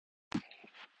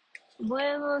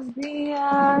Buenos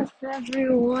dias,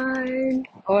 everyone.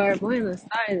 Or buenos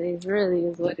tardes, really,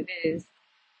 is what it is.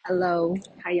 Hello,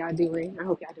 how y'all doing? I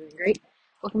hope y'all doing great.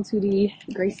 Welcome to the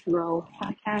Grace Row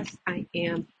podcast. I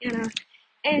am Anna.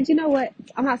 And you know what?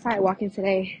 I'm outside walking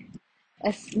today.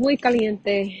 Es muy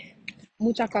caliente,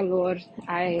 mucha calor.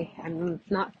 I am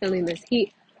not feeling this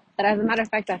heat. But as a matter of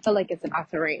fact, I feel like it's about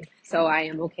to rain. So I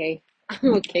am okay.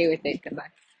 I'm okay with it because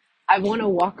I want to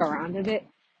walk around a bit,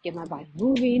 get my body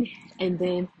moving, and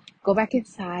then go back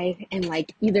inside and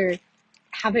like either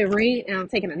have it rain and I'm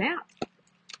taking a nap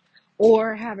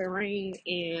or have it rain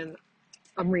and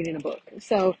I'm reading a book.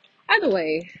 So either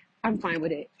way, I'm fine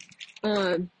with it.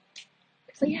 Um,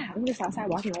 so yeah, I'm just outside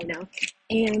walking right now.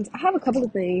 And I have a couple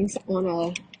of things on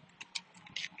a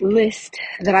list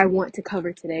that I want to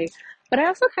cover today, but I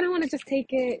also kind of want to just take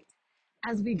it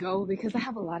as we go because I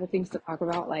have a lot of things to talk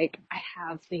about. Like I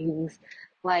have things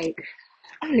like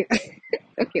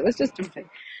okay, let's just jump in.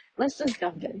 Let's just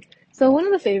jump in. So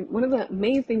one of the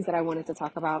main things that I wanted to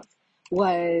talk about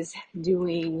was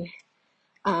doing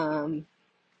um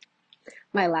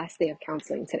my last day of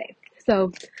counseling today.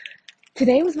 So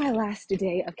today was my last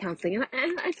day of counseling,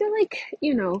 and I feel like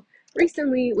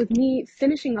recently with me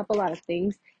finishing up a lot of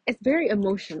things, it's very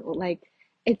emotional. Like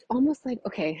it's almost like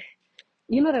okay,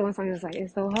 you know that one song that's like,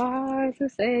 it's so hard to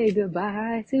say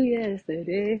goodbye to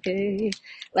yesterday.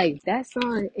 Like that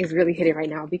song is really hitting right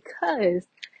now because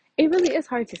it really is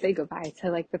hard to say goodbye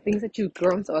to like the things that you've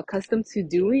grown so accustomed to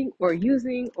doing or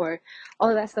using or all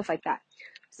of that stuff like that.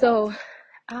 So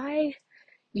I,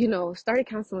 started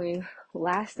counseling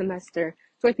last semester.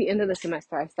 Toward the end of the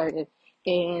semester, I started,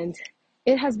 and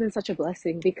it has been such a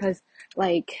blessing because,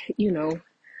 like,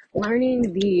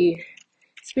 learning the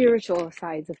spiritual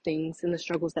sides of things and the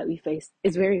struggles that we face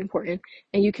is very important,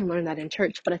 and you can learn that in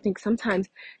church. But I think sometimes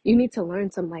you need to learn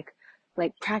some like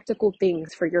practical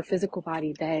things for your physical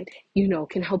body that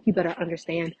can help you better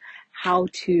understand how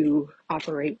to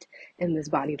operate in this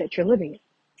body that you're living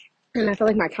in. And I feel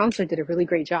like my counselor did a really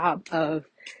great job of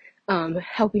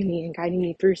helping me and guiding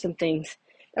me through some things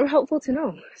that were helpful to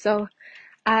know. So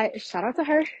I shout out to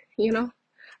her, you know,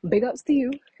 big ups to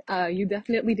you. You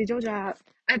definitely did your job.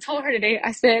 I told her today,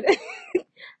 I said,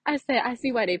 I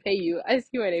see why they pay you. I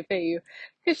see why they pay you.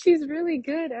 Because she's really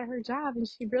good at her job and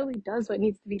she really does what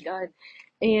needs to be done.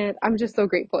 And I'm just so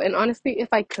grateful. And honestly, if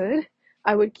I could,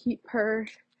 I would keep her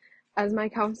as my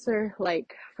counselor,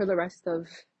 like for the rest of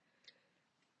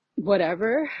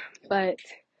whatever. But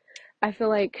I feel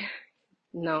like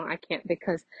no, I can't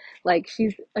because like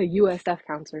she's a USF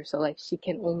counselor, so like she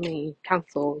can only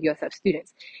counsel USF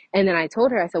students. And then I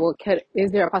told her, I said, well,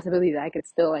 is there a possibility that I could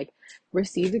still like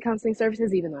receive the counseling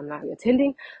services even though I'm not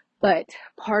attending? But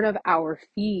part of our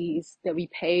fees that we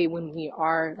pay when we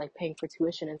are like paying for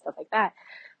tuition and stuff like that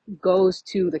goes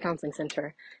to the counseling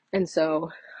center. And so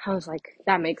I was like,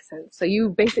 that makes sense. So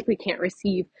you basically can't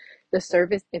receive the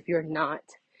service if you're not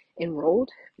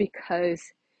enrolled because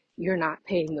you're not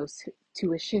paying those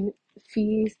tuition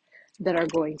fees that are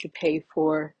going to pay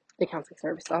for the counseling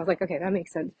service. So I was like, okay, that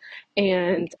makes sense.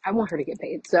 And I want her to get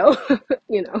paid. So,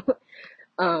 you know,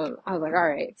 I was like, all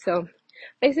right. So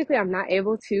basically, I'm not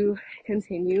able to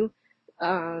continue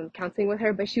counseling with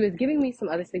her, but she was giving me some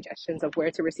other suggestions of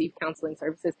where to receive counseling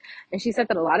services. And she said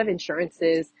that a lot of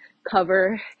insurances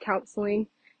cover counseling.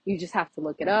 You just have to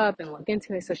look it up and look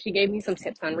into it. So she gave me some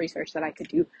tips on research that I could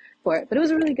do for it. But it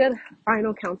was a really good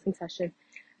final counseling session.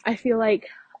 I feel like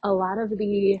a lot of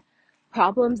the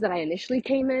problems that I initially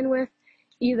came in with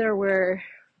either were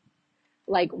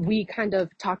like we kind of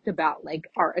talked about like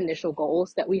our initial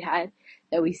goals that we had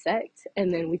that we set,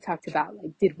 and then we talked about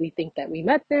like did we think that we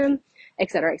met them,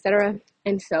 etc., etc.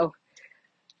 And so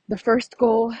the first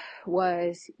goal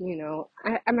was,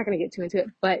 I'm not going to get too into it,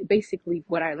 but basically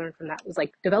what I learned from that was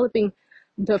like developing.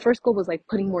 The first goal was like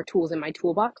putting more tools in my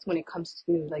toolbox when it comes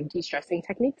to like de-stressing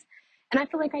techniques, and I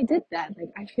feel like I did that.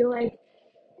 Like I feel like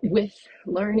with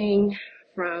learning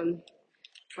from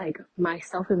like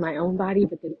myself in my own body,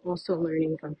 but then also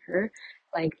learning from her.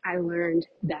 Like I learned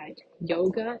that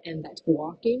yoga and that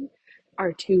walking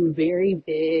are two very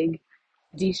big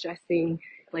de-stressing,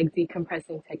 like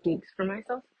decompressing techniques for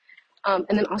myself. And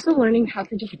then also learning how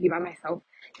to just be by myself.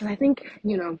 Because I think,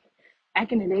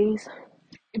 back in the days,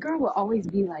 the girl would always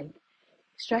be like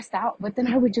stressed out, but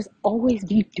then I would just always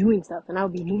be doing stuff and I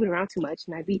would be moving around too much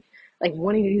and I'd be like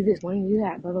wanting to do this, wanting to do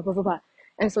that, blah, blah, blah, blah, blah.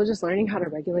 And so just learning how to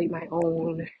regulate my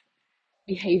own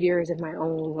behaviors and my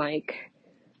own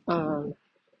um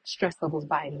stress levels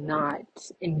by not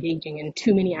engaging in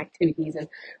too many activities and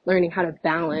learning how to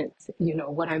balance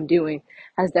what I'm doing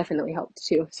has definitely helped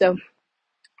too. So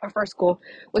our first goal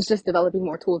was just developing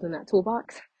more tools in that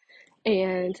toolbox,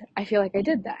 And I feel like I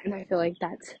did that. And I feel like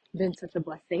that's been such a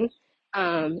blessing.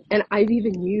 And I've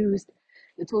even used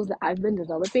the tools that I've been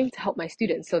developing to help my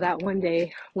students. So that one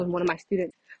day when one of my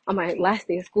students, on my last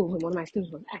day of school, when one of my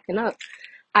students was acting up,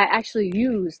 I actually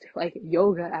used like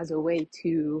yoga as a way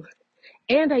to,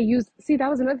 and I used, see, that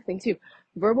was another thing too,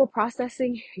 verbal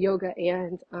processing, yoga,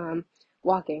 and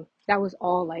walking. That was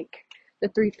all like the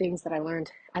three things that I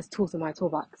learned as tools in my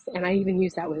toolbox. And I even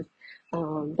used that with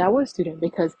that one student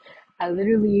because I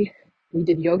literally, we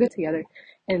did yoga together,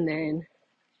 and then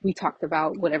we talked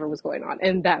about whatever was going on,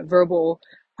 and that verbal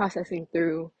processing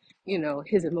through,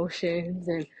 his emotions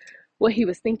and what he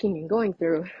was thinking and going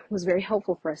through was very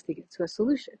helpful for us to get to a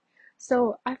solution.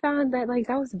 So I found that like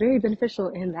that was very beneficial,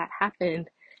 and that happened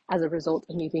as a result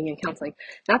of me being in counseling.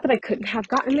 Not that I couldn't have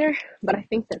gotten there, but I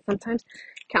think that sometimes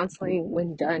counseling,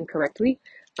 when done correctly,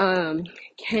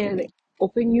 can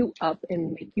open you up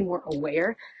and make you more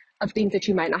aware of things that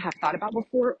you might not have thought about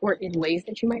before, or in ways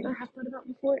that you might not have thought about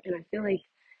before. And I feel like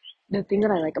the thing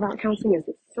that I like about counseling is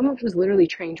that someone who's literally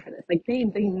trained for this. Like they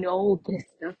know this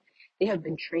stuff. They have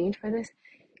been trained for this.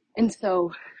 And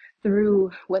so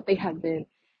through what they have been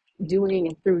doing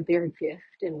and through their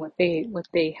gift and what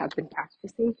they have been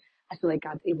practicing, I feel like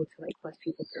God's able to like bless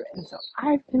people through it. And so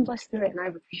I've been blessed through it, and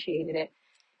I've appreciated it.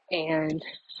 And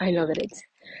I know that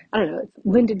I don't know, it's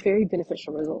lended very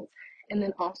beneficial results. And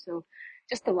then also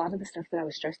just a lot of the stuff that I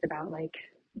was stressed about, like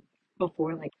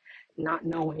before, like not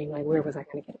knowing like where was I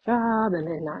going to get a job, and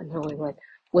then not knowing like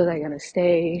was I going to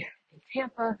stay in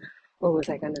Tampa or was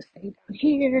I going to stay down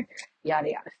here, yada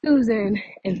yada Susan.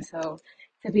 And so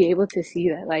to be able to see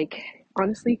that, like,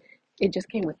 honestly, it just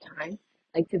came with time.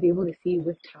 Like to be able to see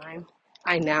with time,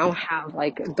 I now have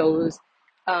like those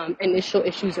initial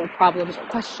issues or problems or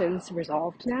questions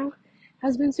resolved now,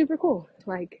 has been super cool.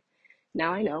 Like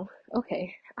now I know,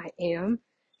 okay, I am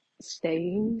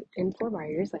staying in Fort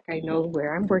Myers. Like I know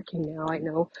where I'm working now. I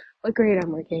know what grade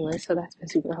I'm working with. So that's been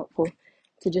super helpful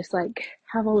to just like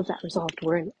have all of that resolved,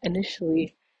 where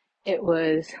initially it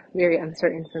was very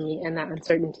uncertain for me, and that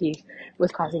uncertainty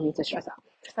was causing me to stress out.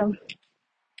 So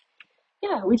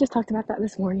yeah, we just talked about that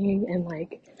this morning, and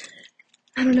like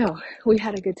I don't know, we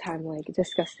had a good time like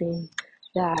discussing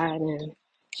that. And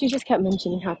she just kept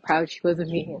mentioning how proud she was of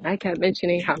me, and I kept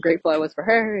mentioning how grateful I was for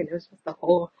her, and it was just a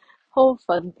whole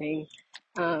fun thing.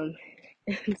 um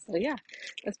and so yeah,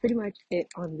 that's pretty much it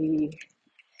on the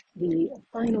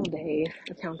final day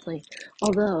of counseling.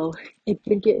 Although it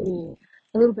did get me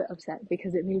a little bit upset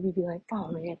because it made me be like,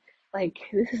 oh man, like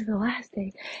this is the last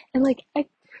day, and like I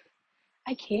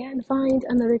can find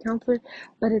another counselor,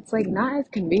 but it's like not as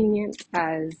convenient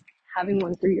as having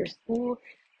one through your school,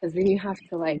 because then you have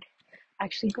to like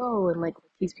actually go and like look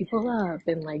these people up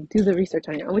and like do the research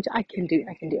on your own, which I can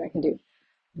do.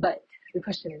 But the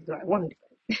question is, do I want to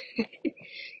do it?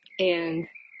 And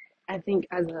I think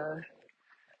as a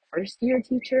first year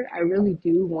teacher, I really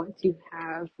do want to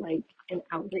have like an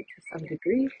outlet to some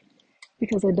degree,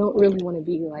 because I don't really want to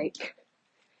be like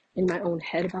in my own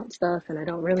head about stuff, and I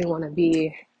don't really want to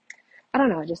be, I don't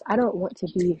know, I don't want to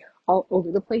be all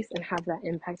over the place and have that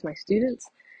impact my students.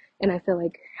 And I feel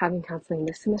like having counseling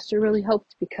this semester really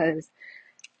helped, because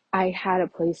I had a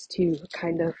place to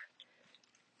kind of,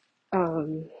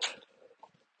 um,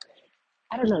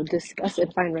 I don't know, discuss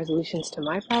and find resolutions to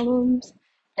my problems,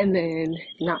 and then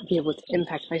not be able to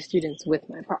impact my students with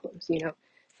my problems. So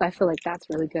I feel like that's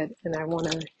really good, and I want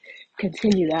to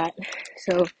continue that.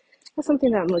 So that's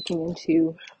something that I'm looking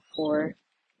into for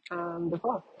the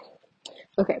fall.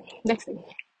 Okay, next thing.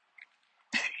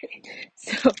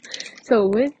 So, so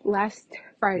with last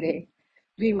Friday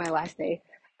being my last day,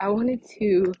 I wanted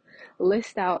to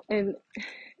list out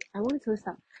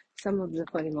some of the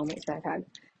funny moments that I've had.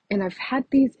 And I've had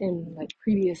these in like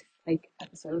previous like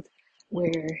episodes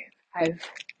where I've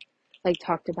like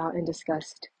talked about and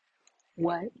discussed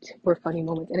what were funny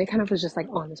moments, and it kind of was just like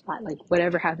on the spot, like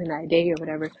whatever happened that day or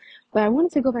whatever. But I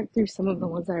wanted to go back through some of the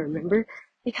ones that I remember,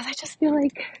 because I just feel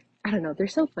like, I don't know, they're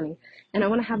so funny, and I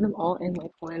want to have them all in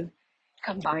like one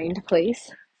combined place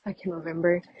so I can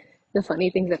remember the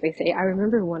funny things that they say. I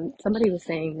remember when somebody was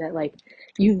saying that like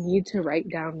you need to write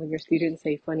down when your students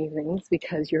say funny things,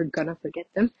 because you're gonna forget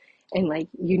them, and like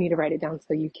you need to write it down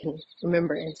so you can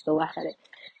remember and still laugh at it.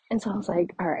 And so I was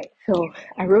like, all right. So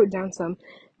I wrote down some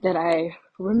that I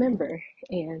remember,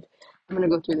 and I'm gonna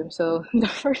go through them. So the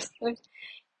first one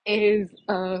is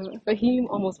Fahim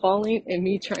almost falling and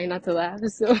me trying not to laugh.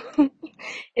 So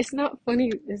it's not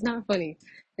funny. It's not funny.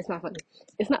 It's not funny.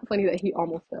 It's not funny that he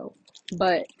almost fell.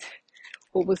 But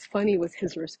what was funny was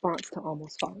his response to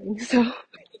almost falling. So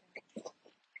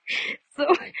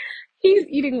he's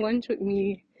eating lunch with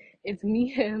me, it's me,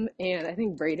 him, and I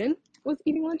think Braden was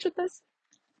eating lunch with us.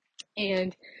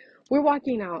 And we're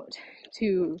walking out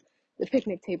to the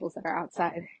picnic tables that are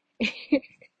outside.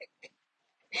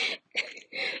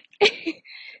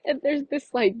 And there's this,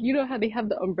 like, you know how they have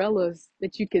the umbrellas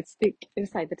that you could stick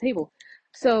inside the table.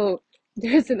 So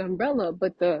there's an umbrella,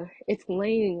 but the it's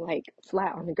laying like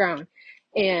flat on the ground.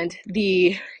 And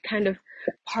the kind of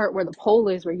part where the pole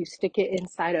is, where you stick it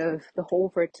inside of the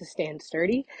hole for it to stand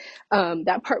sturdy,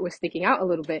 that part was sticking out a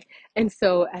little bit. And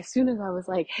so as soon as I was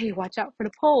like, hey, watch out for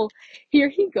the pole, here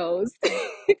he goes.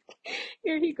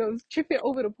 Here he goes, tripping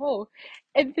over the pole.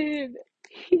 And then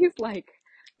he's like,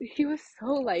 he was so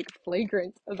like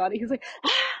flagrant about it. He was like,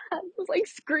 ah, I was like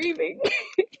screaming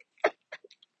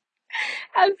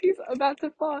as he's about to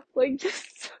fall. Like,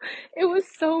 just, it was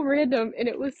so random, and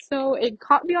it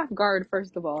caught me off guard,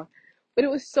 first of all. But it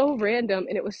was so random,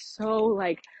 and it was so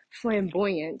like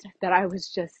flamboyant that I was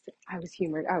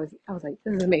humored. I was like,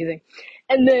 this is amazing.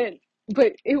 And then,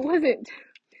 but it wasn't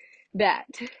that.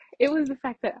 It was the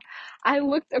fact that I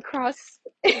looked across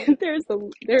and there is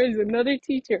another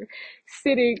teacher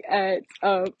sitting at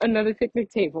another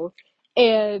picnic table,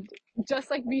 and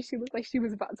just like me, she looked like she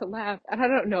was about to laugh. And I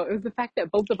don't know, it was the fact that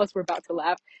both of us were about to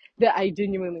laugh that I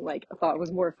genuinely like thought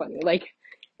was more funny. Like,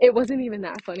 it wasn't even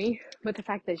that funny, but the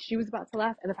fact that she was about to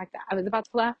laugh and the fact that I was about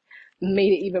to laugh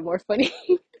made it even more funny.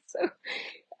 So,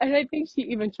 and I think she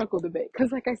even chuckled a bit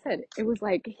because, like I said, it was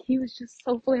like he was just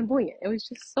so flamboyant. It was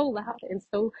just so loud and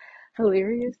so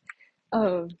hilarious.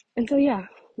 And so yeah,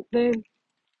 then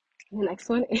the next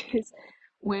one is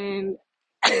when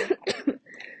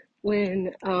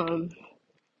when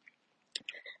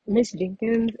Miss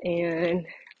Jenkins and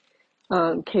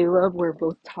Caleb were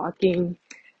both talking.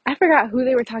 I forgot who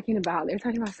they were talking about. They were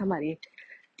talking about somebody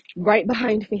right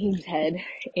behind Fahim's head,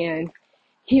 and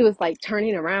he was like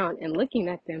turning around and looking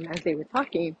at them as they were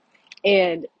talking,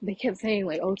 and they kept saying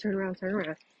like, "Oh, turn around,"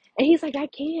 and he's like, "I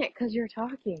can't because you're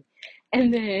talking,"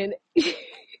 and then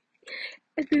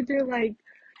and then they're like,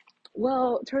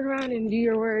 well, turn around and do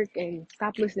your work and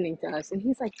stop listening to us. And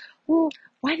he's like, well,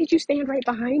 why did you stand right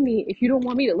behind me if you don't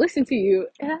want me to listen to you?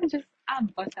 And I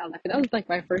bust out laughing. That was like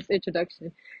my first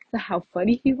introduction to how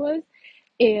funny he was.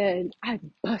 And I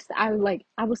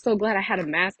was so glad I had a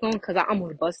mask on because I'm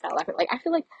gonna bust out laughing. Like, I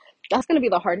feel like that's gonna be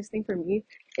the hardest thing for me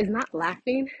is not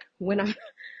laughing when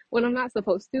I'm not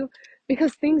supposed to,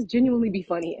 because things genuinely be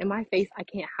funny. In my face, I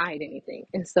can't hide anything.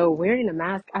 And so wearing a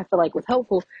mask, I feel like was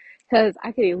helpful because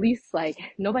I could at least, like,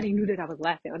 nobody knew that I was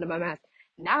laughing under my mask.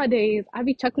 Nowadays, I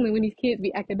be chuckling when these kids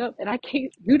be acting up, and I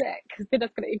can't do that because then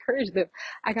that's gonna encourage them.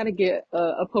 I gotta get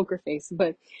a poker face.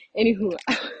 But anywho,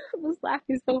 I was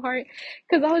laughing so hard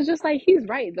because I was just like, he's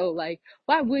right though. Like,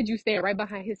 why would you stand right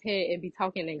behind his head and be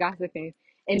talking and gossiping,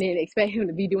 and then expect him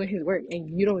to be doing his work, and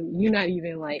you're not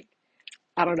even like,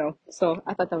 I don't know. So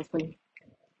I thought that was funny.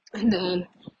 And then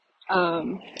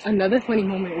another funny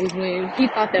moment was when he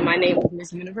thought that my name was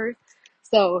Miss Universe.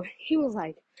 So he was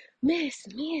like, Miss.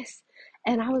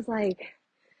 And I was like,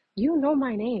 you know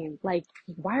my name. Like,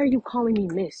 why are you calling me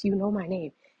Miss? You know my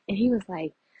name. And he was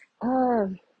like,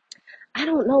 um, I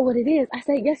don't know what it is. I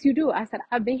said, yes, you do. I said,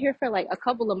 I've been here for like a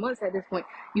couple of months at this point.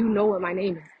 You know what my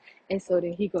name is. And so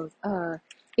then he goes,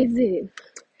 is it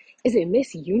is it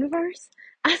Miss Universe?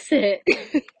 I said,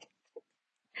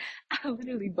 I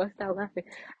literally bust out laughing.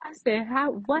 I said,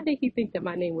 "How? Why did he think that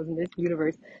my name was Miss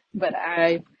Universe?" But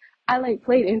I like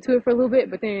played into it for a little bit,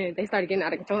 but then they started getting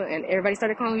out of control, and everybody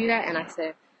started calling me that. And I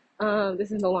said,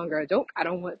 this is no longer a joke. I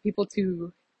don't want people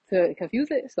to confuse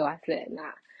it." So I said,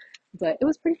 "Nah." But it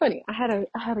was pretty funny. I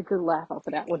had a good laugh off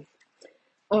of that one.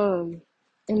 Um,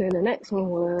 and then the next one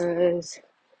was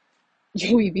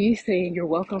Joey B saying, "You're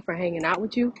welcome for hanging out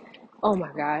with you." Oh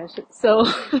my gosh! So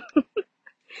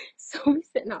so we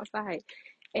sitting outside,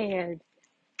 and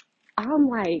I'm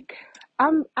like,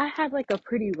 I had like a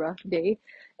pretty rough day.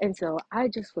 And so I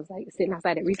just was like sitting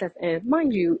outside at recess. And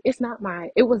mind you, it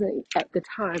wasn't at the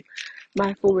time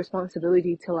my full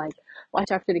responsibility to like watch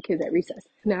after the kids at recess.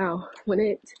 Now, when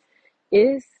it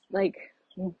is like,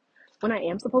 when I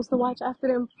am supposed to watch after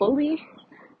them fully,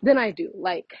 then I do.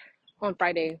 Like on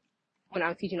Friday, when I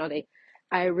was teaching all day,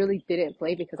 I really didn't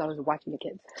play because I was watching the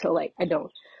kids. So like, I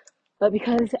don't. But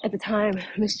because at the time,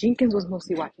 Miss Jenkins was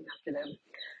mostly watching after them,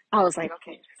 I was like,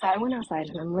 okay. So I went outside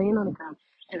and I'm laying on the ground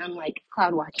and I'm like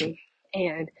cloud watching.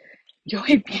 And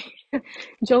Joey B,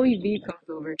 Joey B comes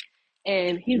over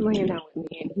and he's laying down with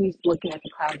me and he's looking at the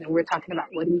clouds and we're talking about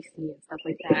what do we see and stuff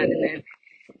like that. And then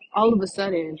all of a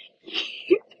sudden,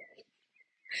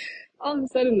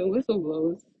 the whistle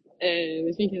blows and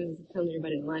Miss Jenkins is telling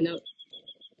everybody to line up.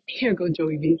 Here go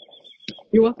Joey B.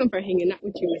 You're welcome for hanging out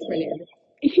with you, Miss Fernandez.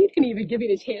 didn't even give me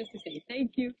the chance to say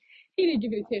thank you. He didn't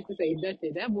give me the chance to say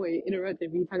nothing. That boy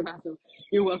interrupted me talking about some,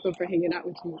 you're welcome for hanging out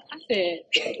with you. I said,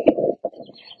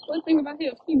 one thing about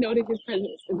him, he noted his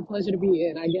presence is a pleasure to be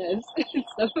in, I guess.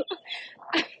 So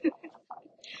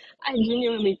I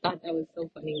genuinely thought that was so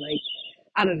funny. Like,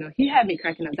 I don't know. He had me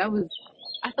cracking up. That was,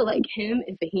 I feel like him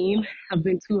and Fahim have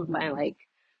been two of my, like,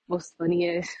 most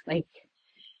funniest, like,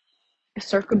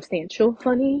 circumstantial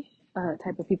funny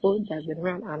type of people that have been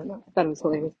around. I don't know. I thought it was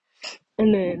hilarious.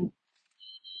 And then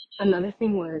another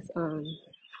thing was,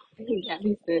 I think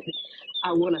Gabby said,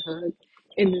 I want a hug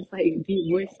in this, like,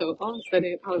 deep voice. So all of a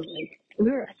sudden, I was like,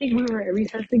 I think we were at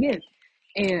recess again.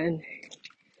 And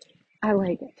I,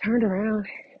 like, turned around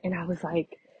and I was like,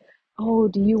 oh,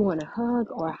 do you want a hug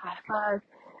or a high five?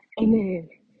 And then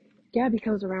Gabby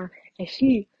comes around and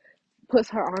she puts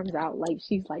her arms out like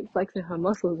she's like flexing her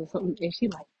muscles or something, and she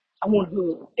like, I want a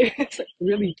hug. It's a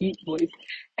really deep voice,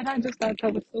 and I just thought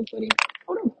that was so funny.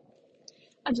 Hold on,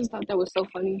 I just thought that was so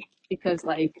funny because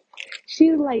like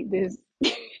she's like this,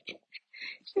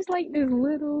 she's like this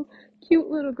little cute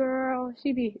little girl.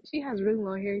 She has really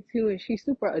long hair too, and she's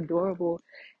super adorable.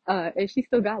 And she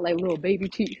still got like little baby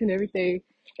cheeks and everything.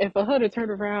 And for her to turn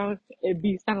around and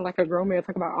be sounding like a grown man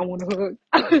talking about I want a hug,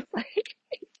 I was like,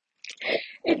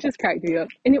 it just cracked me up.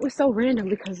 And it was so random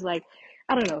because, like,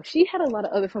 I don't know, she had a lot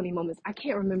of other funny moments. I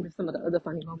can't remember some of the other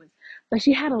funny moments, but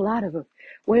she had a lot of them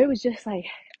where it was just like,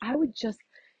 I would just,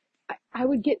 I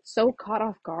would get so caught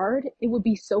off guard. It would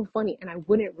be so funny, and I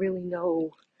wouldn't really know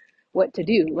what to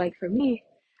do. Like, for me,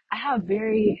 I have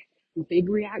very big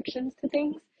reactions to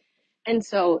things. And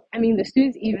so, I mean, the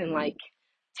students even like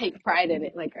take pride in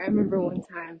it. Like, I remember one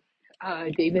time,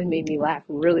 David made me laugh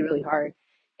really, really hard.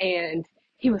 And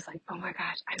he was like, oh my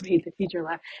gosh, I made the teacher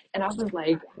laugh. And I was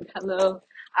like, hello.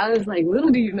 I was like, little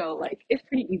do you know, like, it's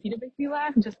pretty easy to make me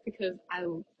laugh just because I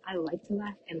like to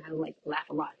laugh and I like to laugh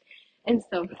a lot. And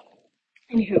so,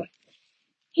 anywho,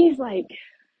 he's like,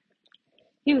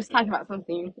 he was talking about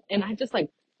something, and I just like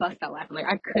bust out laughing. Like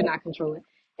I could not control it,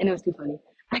 and it was too funny.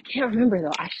 I can't remember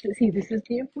though. I should see. This is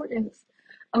the importance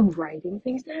of writing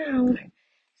things down,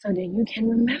 so then you can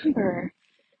remember.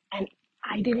 And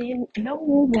I didn't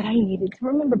know that I needed to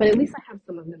remember, but at least I have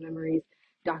some of the memories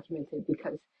documented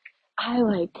because I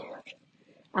like.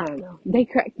 I don't know. They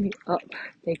crack me up.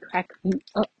 They crack me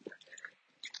up.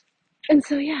 And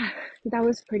so yeah, that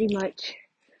was pretty much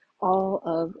all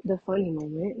of the funny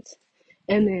moments.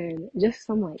 And then just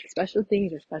some like special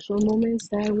things or special moments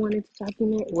that I wanted to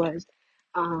document was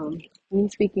me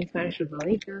speaking Spanish with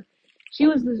Malika. She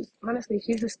was honestly,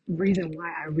 she's the reason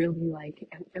why I really like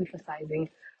am emphasizing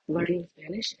learning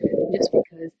Spanish, just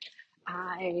because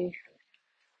I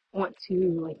want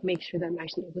to like make sure that I'm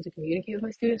actually able to communicate with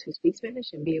my students who speak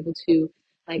Spanish and be able to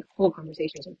like hold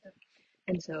conversations with them.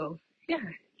 And so, yeah,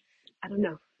 I don't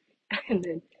know. And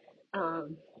then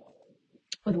um,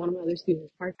 with one of my other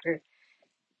students, Parker,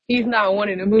 he's not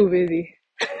wanting to move, is he?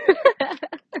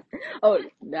 Oh,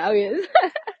 now he is.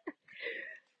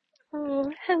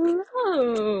 Oh,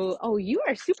 hello. Oh, you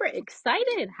are super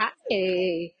excited.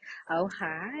 Hi. Oh,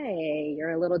 hi.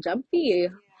 You're a little jumpy.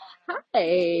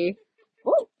 Hi.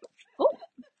 Oh, oh,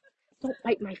 don't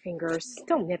bite my fingers.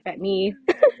 Don't nip at me.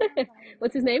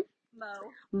 What's his name?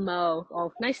 Mo.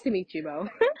 Oh, nice to meet you, Mo.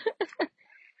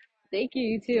 Thank you,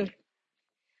 you too.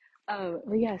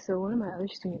 But yeah, so one of my other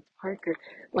students, Parker,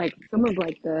 like some of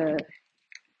like the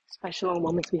special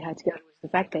moments we had together was the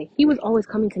fact that he was always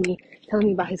coming to me, telling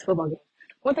me about his football game.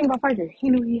 One thing about Parker, he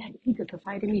knew he could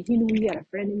confide in me. He knew he had a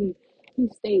friend in me. He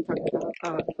stayed talking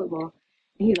about football.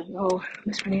 And he's like, oh,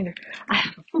 Miss Fernanda, I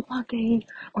have a football game.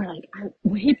 Or like,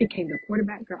 when he became the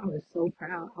quarterback, girl, I was so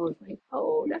proud. I was like,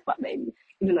 oh, that's my baby.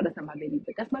 Even though that's not my baby,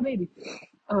 but that's my baby.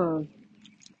 Um,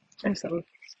 and so,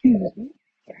 excuse me.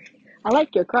 I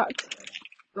like your Crocs.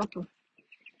 Welcome.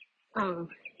 Um,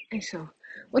 and so,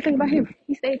 one thing about him,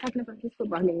 he stayed talking about his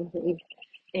football games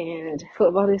and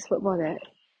football this, football that.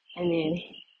 And then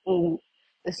when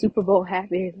the Super Bowl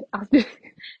happened, I was just,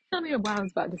 tell me what I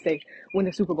was about to say when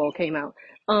the Super Bowl came out.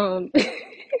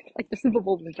 Like the Super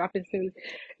Bowl was dropping soon.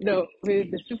 No,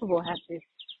 when the Super Bowl happened,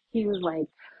 he was like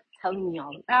telling me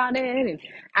all about it and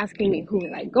asking me who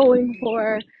we're like going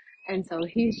for. And so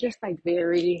he's just like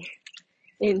very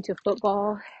into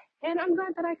football, and I'm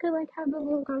glad that I could like have those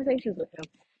little conversations with him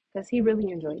because he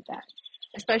really enjoyed that,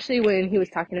 especially when he was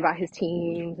talking about his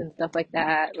teams and stuff like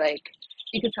that. Like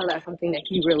you could tell that's something that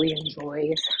he really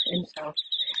enjoys, and so,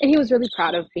 and he was really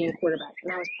proud of being a quarterback,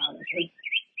 and I was proud of him.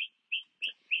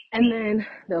 And then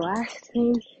the last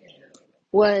thing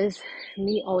was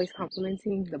me always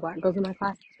complimenting the black girls in my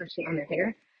class, especially on their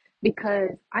hair,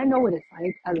 because I know what it's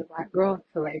like as a black girl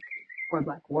to like or a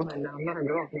black woman. Now I'm not a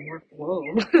girl anymore.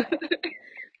 Whoa.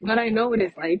 But I know what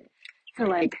it's like to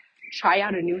like try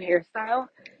out a new hairstyle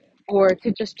or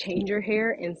to just change your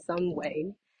hair in some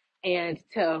way and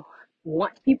to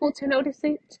want people to notice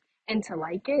it and to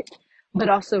like it, but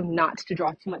also not to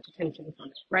draw too much attention from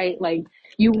it, right? Like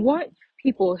you want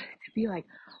people to be like,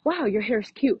 wow, your hair is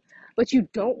cute. But you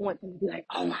don't want them to be like,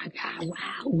 oh my God,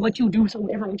 wow, what you do so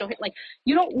different with your hair. Like,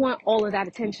 you don't want all of that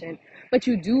attention, but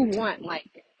you do want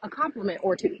like a compliment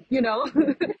or two, you know?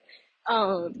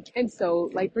 And so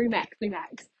like three max.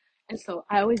 And so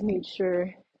I always made sure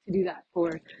to do that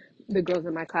for the girls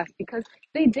in my class because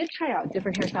they did try out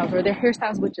different hairstyles or their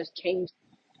hairstyles would just change.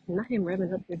 Not him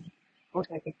revving up his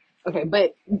motorcycle. Okay,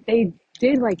 but they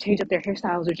did like change up their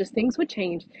hairstyles or just things would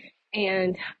change.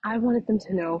 And I wanted them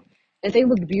to know that they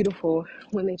looked beautiful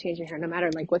when they changed their hair, no matter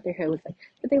like what their hair looks like,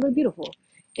 but they look beautiful.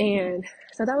 And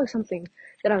so that was something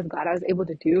that I was glad I was able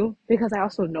to do because I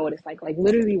also know what it's like. Like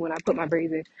literally when I put my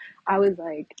braids in, I was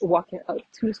like walking up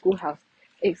to the schoolhouse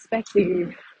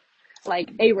expecting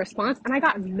like a response and I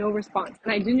got no response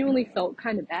and I genuinely felt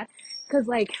kind of bad because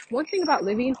like one thing about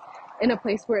living in a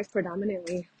place where it's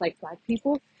predominantly like black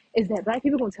people is that black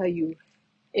people gonna tell you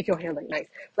if your hair look nice.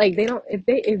 Like they don't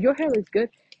if your hair looks good,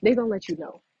 they gonna let you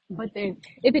know. But then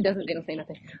if it doesn't, they don't say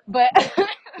nothing. But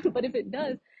but if it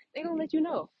does, they gonna let you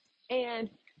know. And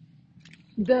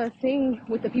the thing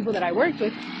with the people that I worked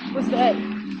with was that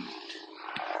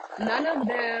none of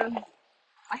them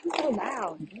I am so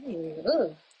loud. Dang,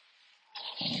 ugh.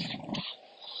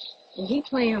 And he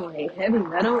playing like heavy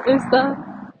metal and stuff.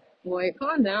 Boy,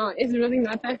 calm down. It's really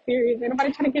not that serious. Ain't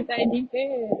nobody trying to get that deep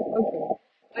in. Okay.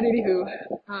 But anywho,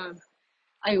 um,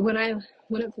 when I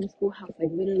went up to the schoolhouse, like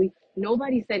literally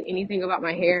nobody said anything about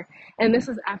my hair. And this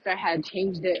was after I had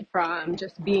changed it from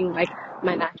just being like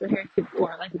my natural hair to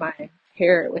or like my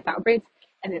hair without braids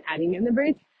and then adding in the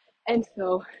braids. And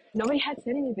so nobody had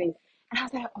said anything. And I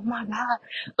was like, oh my God.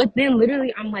 But then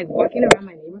literally I'm like walking around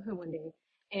my neighborhood one day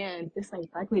and this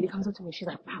like black lady comes up to me. She's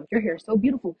like, wow, your hair is so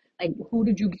beautiful. Like, who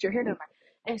did you get your hair done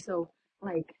by? And so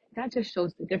like that just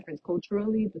shows the difference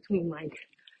culturally between like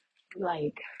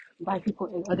black people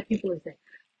and other people is that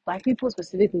black people,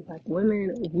 specifically black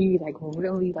women, we like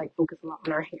really like focus a lot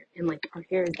on our hair and like our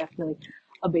hair is definitely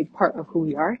a big part of who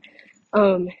we are.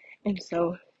 Um, and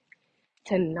so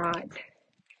to not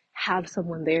have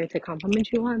someone there to compliment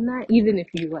you on that, even if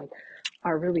you like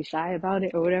are really shy about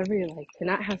it or whatever, you're like to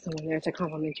not have someone there to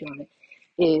compliment you on it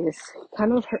is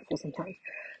kind of hurtful sometimes.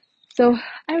 So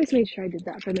I always made sure I did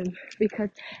that for them because,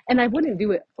 and I wouldn't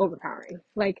do it overpowering.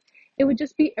 Like it would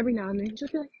just be every now and then,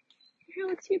 just be like, your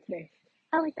hair looks cute today.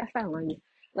 I like that style on you.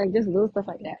 Like just little stuff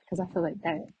like that because I feel like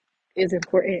that is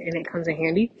important and it comes in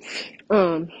handy.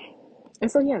 Um,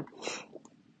 and so yeah.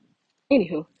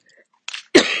 Anywho,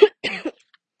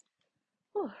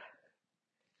 oh,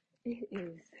 it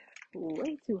is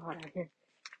way too hot out here.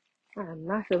 I'm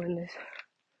not feeling this.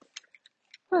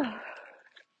 Oh,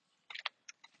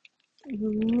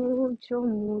 mucho,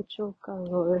 mucho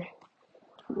calor.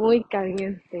 Muy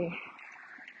caliente.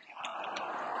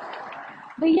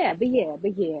 But yeah.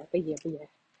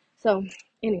 So,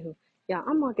 anywho, yeah,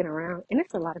 I'm walking around and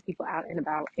it's a lot of people out and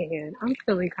about, and I'm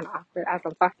feeling kind of awkward as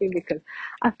I'm talking because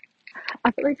I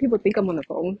I feel like people think I'm on the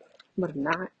phone, but I'm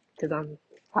not because I'm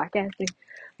podcasting.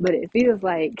 But it feels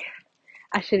like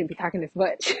I shouldn't be talking this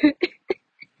much.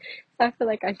 So I feel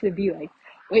like I should be like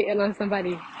waiting on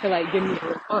somebody to like give me a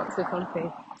response or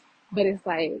something. But it's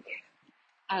like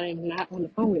I'm not on the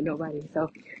phone with nobody. So,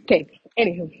 okay,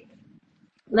 anywho,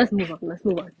 let's move on. Let's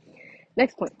move on.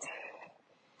 Next point.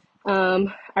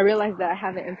 I realized that I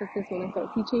have an emphasis when I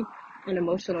start teaching on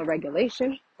emotional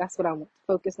regulation. That's what I want to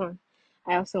focus on.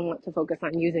 I also want to focus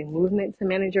on using movement to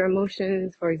manage your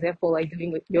emotions. For example, like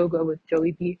doing with yoga with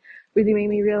Joey B really made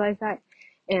me realize that.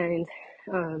 And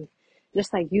um,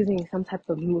 just like using some type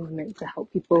of movement to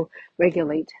help people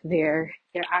regulate their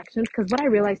actions. Because what I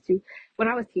realized too when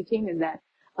I was teaching is that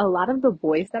a lot of the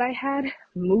boys that I had,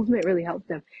 movement really helped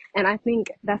them. And I think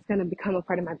that's going to become a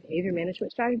part of my behavior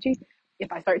management strategy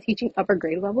if I start teaching upper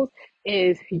grade levels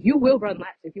is you will run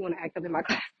laps if you want to act up in my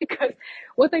class because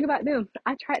one thing about them,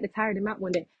 I tried to tire them out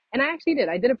one day and I actually did.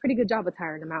 I did a pretty good job of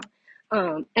tiring them out.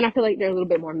 And I feel like they're a little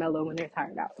bit more mellow when they're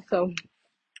tired out. So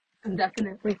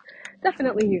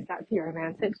definitely use that to your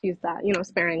advantage. Use that,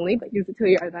 sparingly, but use it to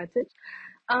your advantage.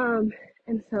 Um,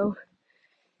 and so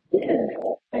yeah,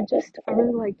 I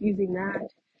really like using that.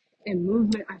 And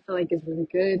movement, I feel like is really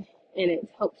good. And it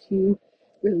helps you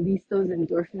release those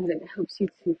endorphins and it helps you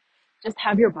to just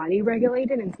have your body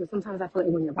regulated. And so sometimes I feel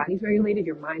like when your body's regulated,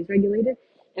 your mind's regulated.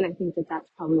 And I think that that's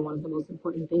probably one of the most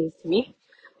important things to me.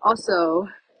 Also,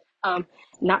 Um,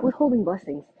 Not withholding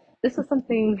blessings. This was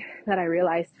something that I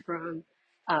realized from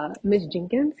Miss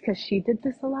Jenkins because she did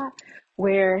this a lot,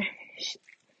 where she,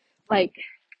 like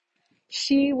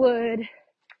she would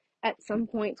at some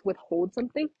points withhold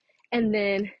something and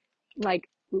like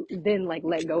then like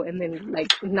let go and then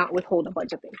like not withhold a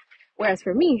bunch of things. Whereas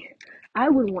for me, I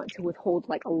would want to withhold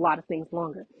like a lot of things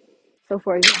longer. So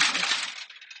for example,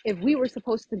 if we were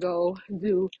supposed to go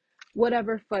do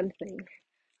whatever fun thing,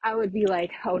 I would be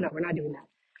like, oh no, we're not doing that.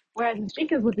 Whereas Ms.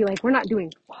 Jenkins would be like, we're not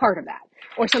doing part of that.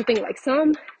 Or something like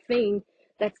something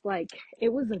that's like,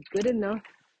 it was a good enough,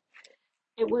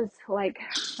 it was like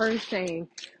her saying,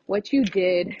 what you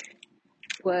did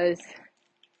was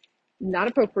not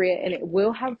appropriate and it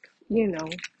will have, you know,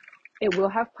 it will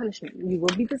have punishment. You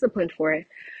will be disciplined for it,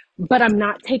 but I'm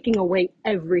not taking away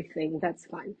everything that's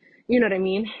fun. You know what I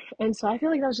mean? And so I feel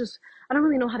like that was just, I don't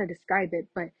really know how to describe it,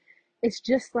 but it's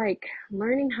just like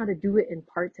learning how to do it in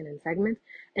parts and in segments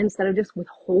instead of just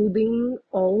withholding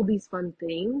all these fun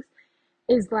things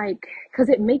is like because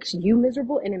it makes you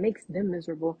miserable and it makes them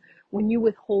miserable when you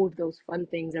withhold those fun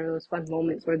things or those fun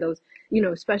moments or those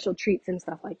special treats and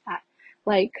stuff like that.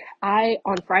 Like I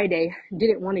on Friday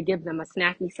didn't want to give them a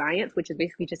snacky science, which is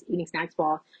basically just eating snacks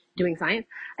while doing science.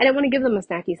 I didn't want to give them a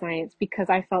snacky science because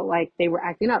I felt like they were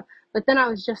acting up, but then I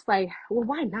was just like, well,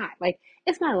 why not? Like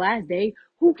it's my last day,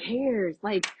 who cares?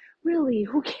 Like really,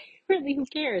 who cares? Really, who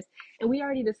cares? And we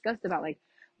already discussed about like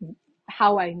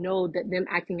how I know that them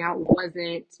acting out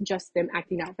wasn't just them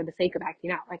acting out for the sake of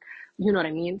acting out. Like, you know what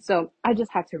I mean? So I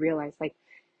just had to realize, like,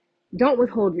 don't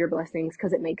withhold your blessings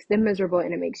because it makes them miserable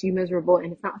and it makes you miserable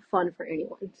and it's not fun for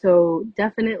anyone. So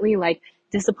definitely, like,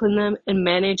 discipline them and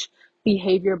manage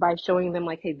behavior by showing them,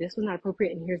 like, hey, this was not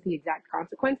appropriate and here's the exact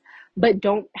consequence. But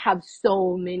don't have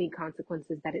so many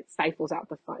consequences that it stifles out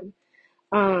the fun.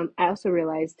 I also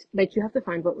realized that you have to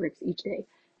find what works each day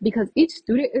because each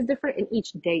student is different and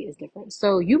each day is different.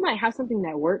 So you might have something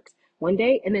that works one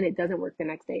day and then it doesn't work the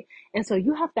next day. And so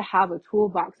you have to have a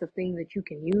toolbox of things that you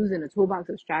can use and a toolbox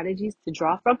of strategies to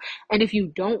draw from. And if you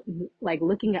don't, like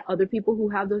looking at other people who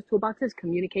have those toolboxes,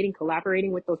 communicating,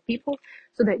 collaborating with those people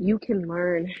so that you can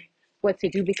learn what to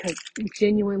do because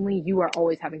genuinely you are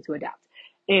always having to adapt.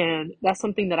 And that's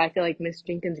something that I feel like Miss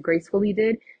Jenkins gracefully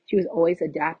did. She was always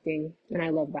adapting, and I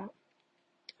love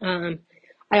that. Um,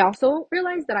 I also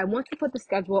realized that I want to put the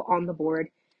schedule on the board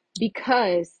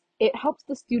because it helps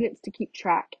the students to keep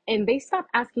track and they stop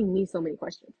asking me so many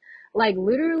questions. Like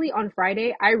literally on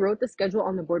Friday, I wrote the schedule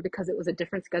on the board because it was a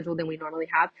different schedule than we normally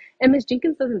have. And Miss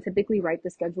Jenkins doesn't typically write the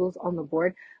schedules on the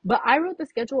board, but I wrote the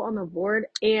schedule on the board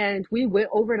and we went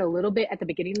over it a little bit at the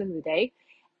beginning of the day.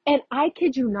 And I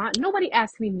kid you not, nobody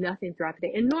asked me nothing throughout the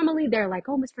day. And normally they're like,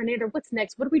 oh, Miss Fernanda, what's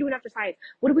next? What are we doing after science?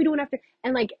 What are we doing after?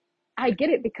 And like, I get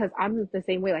it because I'm the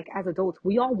same way. Like, as adults,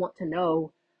 we all want to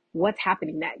know what's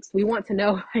happening next. We want to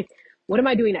know, like, what am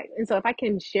I doing next? And so if I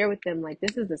can share with them, like,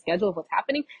 this is the schedule of what's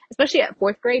happening, especially at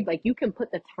fourth grade, like, you can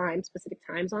put the time, specific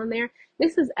times on there.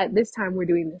 This is at this time we're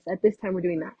doing this, at this time we're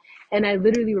doing that. And I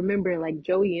literally remember, like,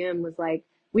 Joey M was like,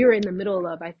 we were in the middle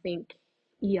of, I think,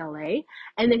 ELA.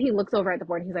 And then he looks over at the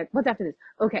board and he's like, what's after this?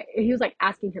 Okay. And he was like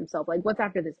asking himself, like, what's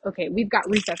after this? Okay, we've got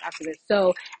recess after this.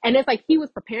 So, and it's like he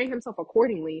was preparing himself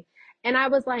accordingly. And I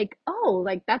was like, oh,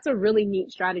 like that's a really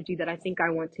neat strategy that I think I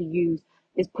want to use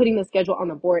is putting the schedule on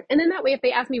the board. And then that way, if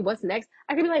they ask me what's next,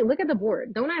 I can be like, look at the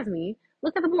board. Don't ask me.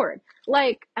 Look at the board.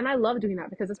 Like, and I love doing that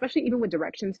because especially even with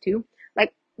directions too,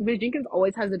 like Ms. Jenkins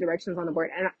always has the directions on the board.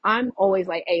 And I'm always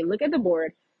like, hey, look at the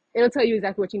board. It'll tell you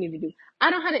exactly what you need to do. I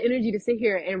don't have the energy to sit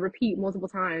here and repeat multiple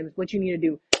times what you need to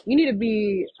do. You need to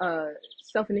be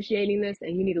self-initiating this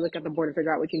and you need to look at the board and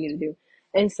figure out what you need to do.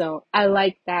 And so I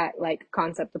like that like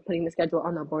concept of putting the schedule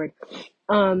on the board.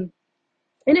 Um,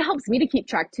 and it helps me to keep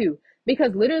track too,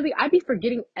 because literally I be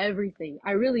forgetting everything.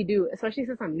 I really do, especially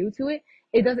since I'm new to it.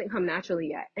 It doesn't come naturally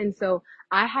yet. And so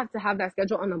I have to have that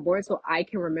schedule on the board so I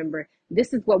can remember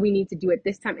this is what we need to do at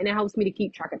this time. And it helps me to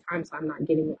keep track of time so I'm not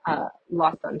getting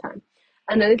lost on time.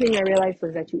 Another thing I realized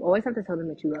was that you always have to tell them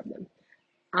that you love them.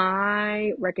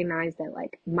 I recognize that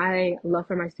like my love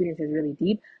for my students is really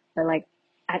deep, but like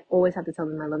I always have to tell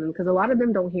them I love them because a lot of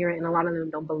them don't hear it and a lot of them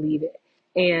don't believe it.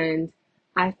 And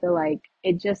I feel like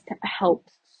it just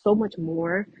helps so much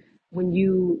more when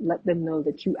you let them know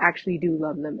that you actually do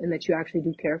love them and that you actually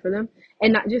do care for them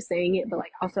and not just saying it, but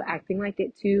like also acting like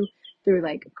it too through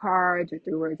like cards or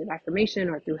through words of affirmation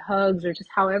or through hugs or just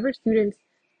however students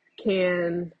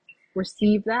can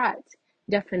receive that,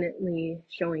 definitely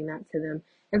showing that to them.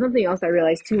 And something else I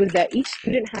realized too is that each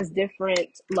student has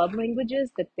different love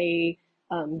languages that they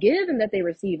give and that they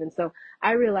receive. And so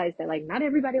I realized that like not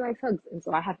everybody likes hugs. And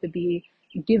so I have to be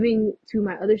giving to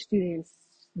my other students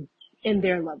in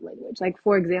their love language. Like,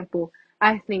 for example,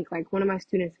 I think like one of my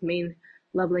students' main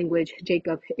love language,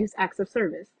 Jacob, is acts of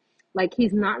service. Like,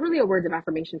 he's not really a words of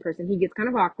affirmation person. He gets kind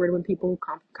of awkward when people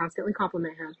constantly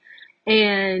compliment him.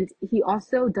 And he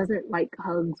also doesn't like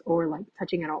hugs or like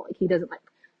touching at all. Like, he doesn't like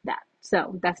that.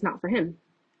 So that's not for him.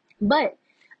 But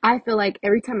I feel like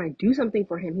every time I do something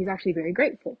for him, he's actually very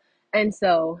grateful. And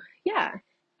so, yeah.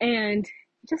 And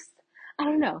just, I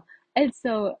don't know. And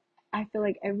so I feel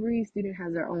like every student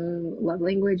has their own love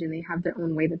language and they have their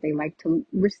own way that they like to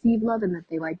receive love and that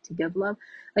they like to give love.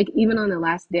 Like, even on the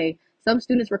last day, some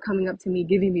students were coming up to me,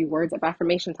 giving me words of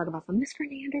affirmation, talking about some, Miss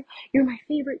Fernanda, you're my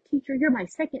favorite teacher. You're my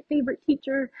second favorite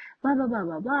teacher, blah, blah, blah,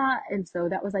 blah, blah. And so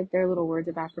that was like their little words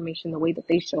of affirmation, the way that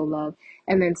they show love.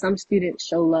 And then some students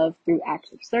show love through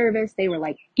acts of service. They were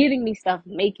like giving me stuff,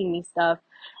 making me stuff.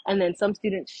 And then some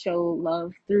students show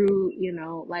love through,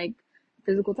 like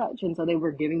physical touch. And so they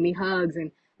were giving me hugs,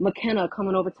 and McKenna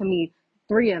coming over to me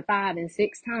 3 and 5 and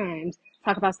 6 times,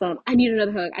 talk about stuff. I need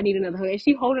another hug. I need another hug. And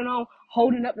she holding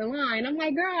up the line. I'm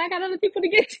like, girl, I got other people to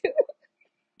get to.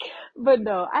 But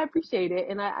no, I appreciate it.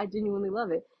 And I genuinely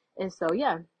love it. And so,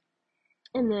 yeah.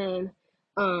 And then,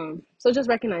 so just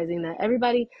recognizing that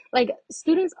everybody, like,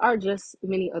 students are just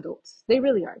mini adults. They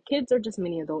really are. Kids are just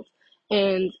mini adults.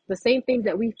 And the same things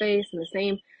that we face and the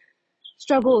same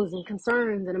struggles and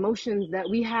concerns and emotions that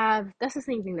we have, that's the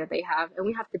same thing that they have. And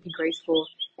we have to be graceful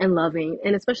and loving.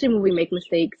 And especially when we make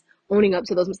mistakes, owning up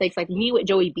to those mistakes. Like me with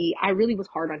Joey B, I really was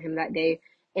hard on him that day.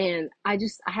 And I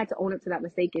had to own up to that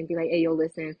mistake and be like, hey, yo,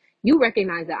 listen, you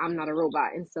recognize that I'm not a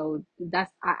robot. And so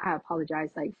I apologize,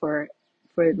 like, for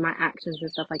my actions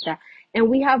and stuff like that. And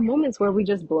we have moments where we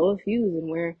just blow a fuse and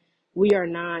where we are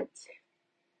not,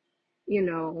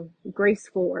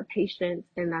 graceful or patient.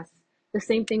 And that's the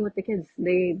same thing with the kids.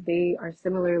 They are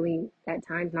similarly at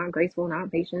times not graceful,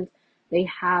 not patient. They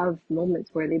have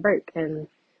moments where they break, and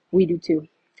we do too.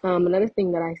 Another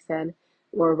thing that I said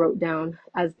or wrote down,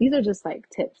 as these are just like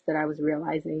tips that I was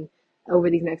realizing over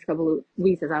these next couple of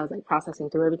weeks as I was like processing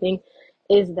through everything,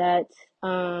 is that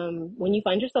when you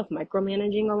find yourself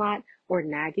micromanaging a lot or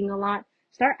nagging a lot,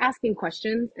 start asking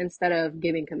questions instead of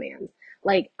giving commands.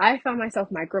 Like, I found myself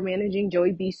micromanaging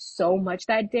Joey B so much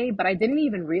that day, but I didn't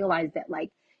even realize that,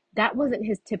 like, that wasn't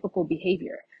his typical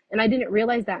behavior. And I didn't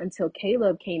realize that until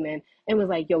Caleb came in and was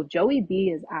like, yo, Joey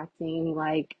B is acting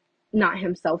like not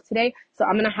himself today. So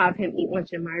I'm going to have him eat lunch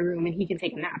in my room and he can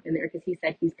take a nap in there because he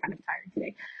said he's kind of tired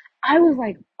today. I was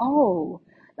like, oh,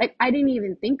 like, I didn't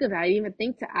even think of that. I didn't even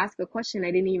think to ask a question.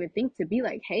 I didn't even think to be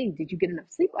like, hey, did you get enough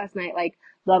sleep last night? Like,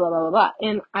 blah, blah, blah, blah, blah.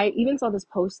 And I even saw this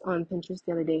post on Pinterest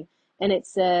the other day, and it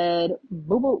said,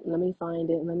 boo boo, let me find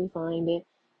it, let me find it,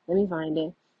 let me find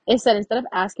it. It said, instead of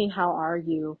asking, how are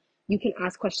you, you can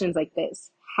ask questions like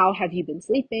this. How have you been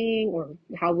sleeping? Or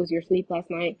how was your sleep last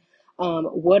night?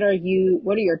 What are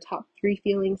your top 3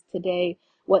 feelings today?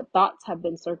 What thoughts have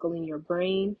been circling your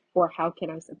brain? Or how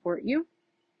can I support you?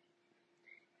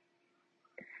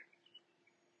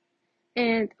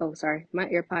 And oh, sorry, my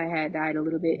AirPod had died a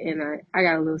little bit, and I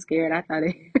got a little scared. I thought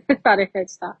it I thought it had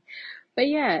stopped. But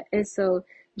yeah, and so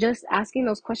just asking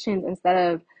those questions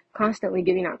instead of constantly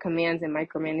giving out commands and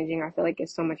micromanaging, I feel like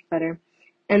it's so much better.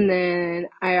 And then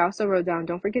I also wrote down,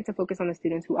 don't forget to focus on the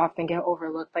students who often get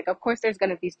overlooked. Like, of course, there's going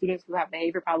to be students who have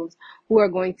behavior problems who are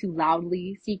going to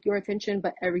loudly seek your attention,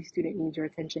 but every student needs your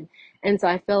attention. And so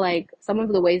I feel like some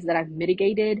of the ways that I've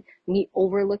mitigated me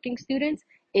overlooking students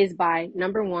is by,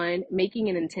 number one, making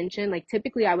an intention. Like,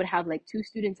 typically I would have like 2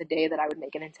 students a day that I would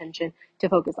make an intention to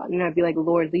focus on. And I'd be like,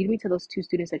 Lord, lead me to those 2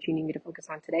 students that you need me to focus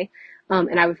on today.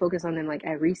 And I would focus on them like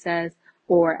at recess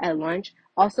or at lunch.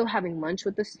 Also, having lunch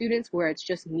with the students where it's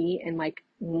just me and like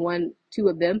 1, 2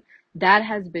 of them. That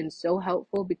has been so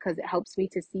helpful because it helps me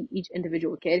to see each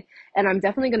individual kid. And I'm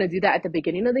definitely going to do that at the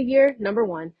beginning of the year, number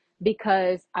one,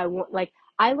 because I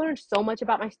learned so much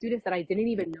about my students that I didn't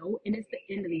even know. And it's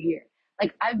the end of the year.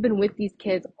 Like, I've been with these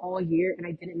kids all year and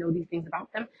I didn't know these things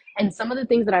about them. And some of the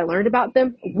things that I learned about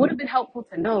them would have been helpful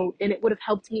to know, and it would have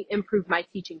helped me improve my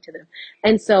teaching to them.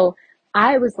 And so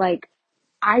I was like,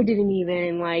 I didn't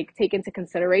even like take into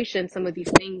consideration some of these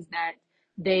things that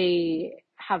they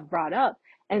have brought up.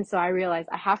 And so I realized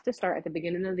I have to start at the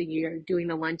beginning of the year doing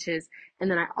the lunches.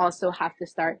 And then I also have to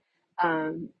start,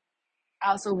 I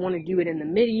also want to do it in the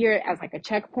mid-year as like a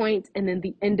checkpoint, and then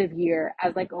the end of year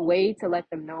as like a way to let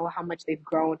them know how much they've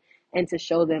grown and to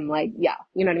show them, like, yeah,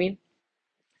 you know what I mean?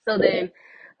 So then,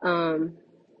 um,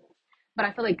 but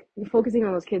I feel like focusing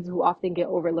on those kids who often get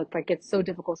overlooked, like, it's so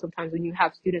difficult sometimes when you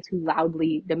have students who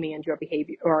loudly demand your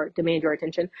behavior or demand your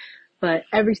attention. But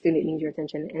every student needs your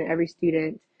attention, and every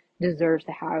student deserves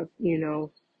to have,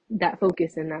 that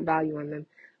focus and that value on them.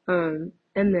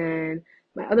 And then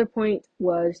my other point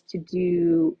was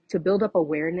to build up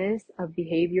awareness of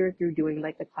behavior through doing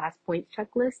like the class points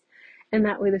checklist. And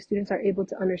that way the students are able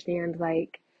to understand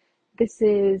like this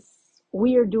is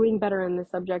we are doing better in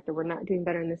this subject or we're not doing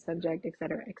better in this subject, et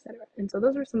cetera, et cetera. And so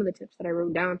those are some of the tips that I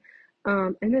wrote down.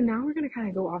 And then now we're gonna kind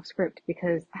of go off script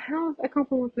because I have a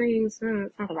couple of things to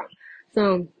talk about.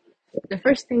 So the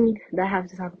first thing that I have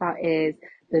to talk about is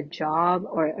the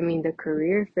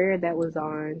career fair that was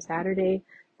on Saturday.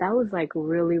 That was like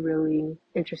really, really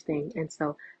interesting. And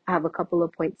so I have a couple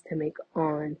of points to make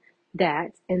on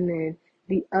that. And then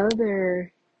the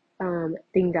other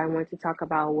thing that I wanted to talk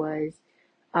about was,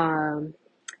 um,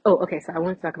 oh, okay. So I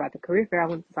wanted to talk about the career fair. I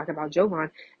wanted to talk about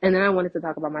Jovan. And then I wanted to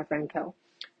talk about my friend Kel.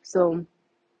 So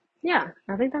yeah,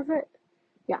 I think that's it.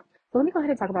 Yeah. So let me go ahead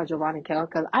and talk about Jovan and Kel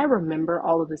because I remember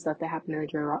all of the stuff that happened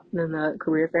in the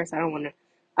career fair. So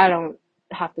I don't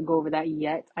have to go over that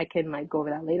yet. I can like go over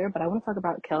that later, but I want to talk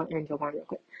about Kel and Jovan real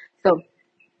quick. So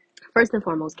first and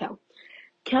foremost, Kel.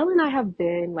 Kel and I have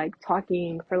been like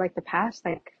talking for like the past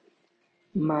like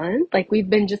month. Like we've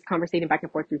been just conversating back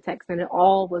and forth through text, and it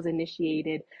all was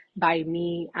initiated by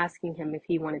me asking him if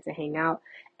he wanted to hang out.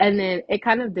 And then it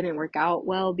kind of didn't work out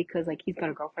well because like he's got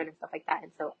a girlfriend and stuff like that.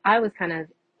 And so I was kind of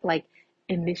like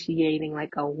initiating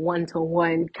like a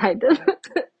one-to-one kind of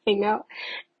hangout.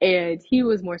 And he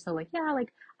was more so like, yeah,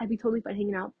 like I'd be totally fine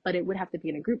hanging out, but it would have to be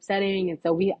in a group setting. And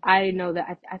so I know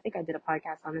that I think I did a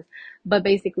podcast on this, but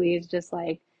basically it's just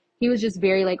like, he was just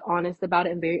very like honest about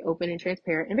it and very open and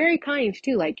transparent and very kind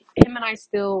too. Like him and I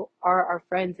still are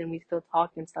friends and we still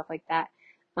talk and stuff like that.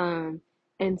 Um,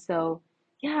 and so,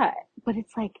 yeah, but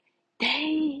it's like,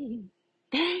 dang,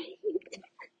 dang,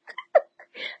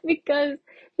 because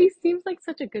he seems like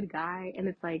such a good guy. And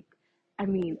it's like, I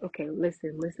mean, okay,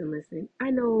 listen, listen, listen. I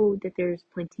know that there's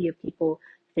plenty of people,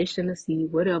 fish in the sea,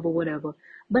 whatever, whatever.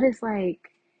 But it's like,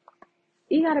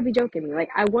 you gotta be joking me. Like,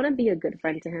 I want to be a good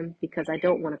friend to him because I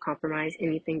don't want to compromise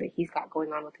anything that he's got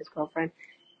going on with his girlfriend.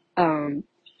 Um,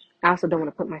 I also don't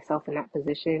want to put myself in that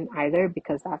position either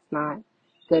because that's not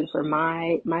good for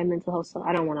my mental health. So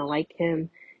I don't want to like him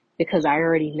because I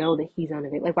already know that he's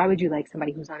unavailable. Like, why would you like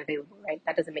somebody who's unavailable, right?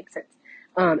 That doesn't make sense.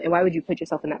 And why would you put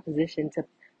yourself in that position to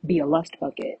be a lust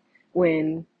bucket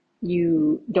when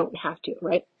you don't have to,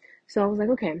 right? So I was like,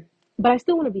 okay, but I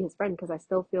still want to be his friend because I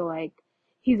still feel like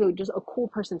just a cool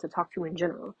person to talk to in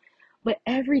general. But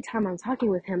every time I'm talking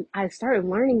with him, I started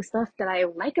learning stuff that I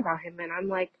like about him, and I'm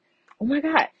like, oh my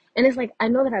God. And it's like, I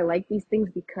know that I like these things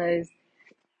because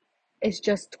it's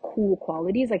just cool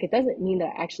qualities. Like, it doesn't mean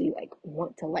that I actually like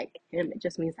want to like him. It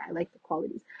just means that I like the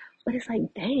qualities. But it's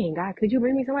like, dang, God, could you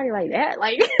bring me somebody like that?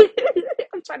 Like,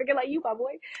 I'm trying to get like you, my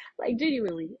boy. Like,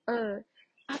 genuinely.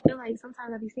 I feel like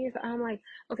sometimes I be seeing stuff. I'm like,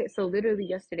 okay, so literally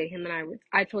yesterday, him and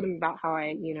I told him about how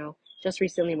I, just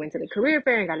recently went to the career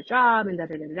fair and got a job and da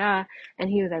da da da. Da. And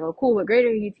he was like, oh, cool. What grade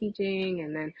are you teaching?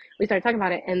 And then we started talking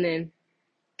about it. And then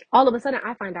all of a sudden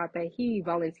I find out that he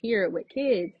volunteered with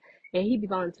kids and he be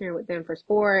volunteering with them for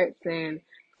sports and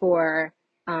for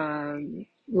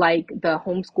like the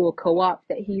homeschool co-op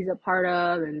that he's a part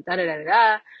of and da da da da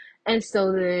da. And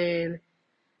so then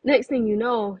next thing you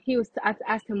know, I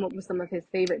asked him what was some of his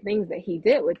favorite things that he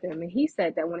did with them, and he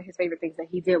said that one of his favorite things that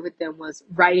he did with them was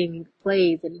writing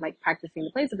plays and like practicing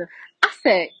the plays with them. I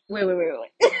said, wait.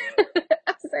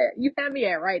 I said, you had me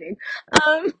at writing.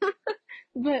 Um,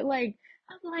 but like,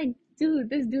 I'm like,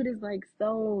 dude, this dude is like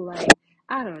so like,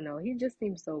 I don't know. He just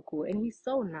seems so cool, and he's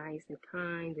so nice and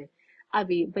kind, and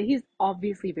but he's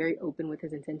obviously very open with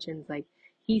his intentions. Like,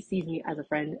 he sees me as a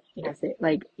friend, and that's it.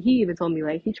 Like, he even told me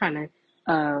like he's trying to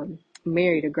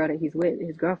marry the girl that he's with,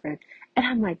 his girlfriend, and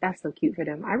I'm like, that's so cute for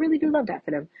them. I really do love that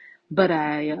for them, but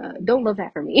I don't love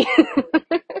that for me.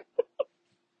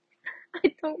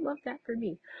 I don't love that for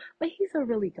me. But he's a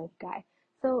really dope guy.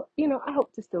 So, I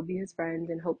hope to still be his friend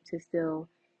and hope to still,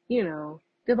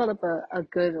 develop a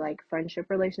good like friendship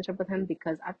relationship with him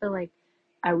because I feel like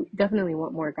I definitely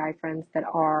want more guy friends that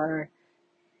are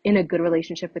in a good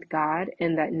relationship with God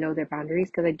and that know their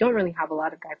boundaries because I don't really have a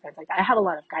lot of guy friends like that. I have a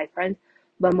lot of guy friends,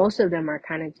 but most of them are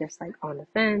kind of just like on the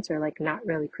fence or like not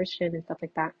really Christian and stuff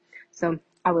like that. So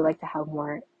I would like to have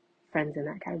more friends in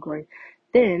that category.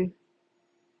 Then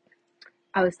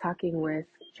I was talking with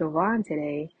Jovan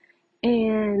today,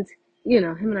 and him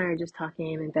and I are just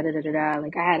talking and da da da da da.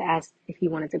 Like I had asked if he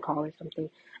wanted to call or something,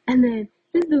 and then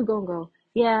this dude gonna go,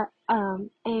 yeah, and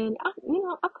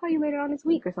I'll call you later on this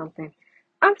week or something.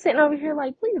 I'm sitting over here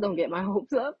like, please don't get my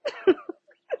hopes up,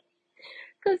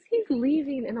 cause he's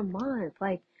leaving in a month,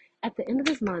 like, at the end of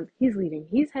this month, he's leaving.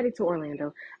 He's headed to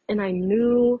Orlando. And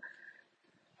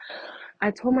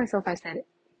I told myself, I said,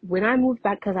 when I moved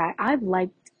back, because I've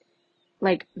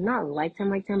not liked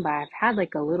him, but I've had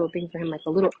like a little thing for him, like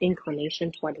a little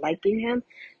inclination toward liking him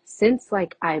since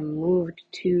like I moved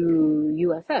to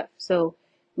USF. So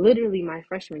literally my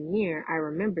freshman year, I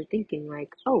remember thinking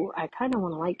like, oh, I kind of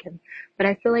want to like him. But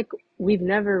I feel like we've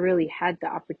never really had the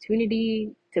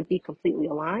opportunity to be completely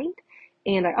aligned.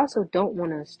 And I also don't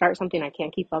want to start something I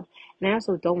can't keep up. And I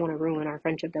also don't want to ruin our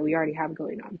friendship that we already have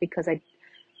going on because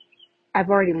I've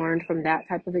already learned from that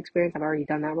type of experience. I've already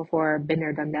done that before, been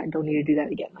there, done that, don't need to do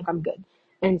that again. Like I'm good.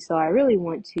 And so I really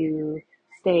want to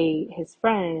stay his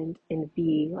friend and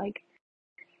be like,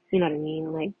 you know what I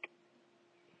mean? Like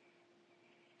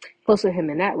close to him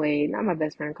in that way. Not my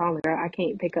best friend calling her. I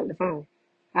can't pick up the phone.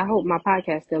 I hope my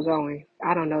podcast's still going.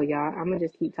 I don't know, y'all. I'm gonna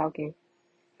just keep talking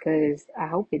because I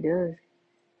hope it does.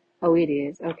 Oh, it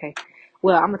is. Okay.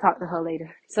 Well, I'm gonna talk to her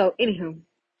later. So, anywho,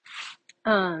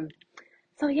 um,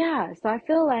 so yeah, so I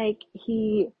feel I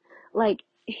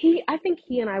think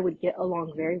he and I would get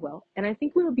along very well, and I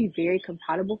think we would be very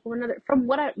compatible for one another. From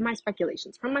my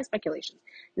speculations.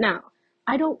 Now,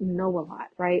 I don't know a lot,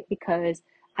 right? Because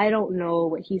I don't know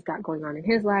what he's got going on in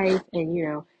his life,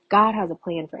 and God has a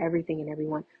plan for everything and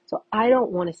everyone. So I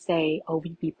don't want to say, oh,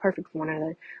 we'd be perfect for one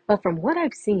another. But from what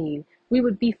I've seen, we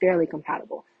would be fairly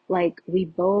compatible. Like we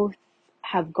both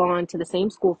have gone to the same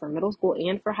school for middle school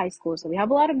and for high school. So we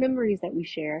have a lot of memories that we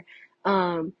share.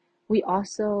 Um, we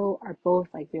also are both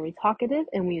like very talkative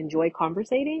and we enjoy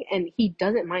conversating and he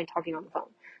doesn't mind talking on the phone.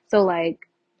 So like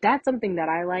that's something that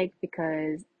I like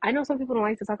because I know some people don't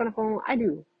like to talk on the phone. I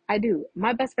do. I do.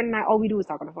 My best friend and I, all we do is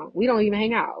talk on the phone. We don't even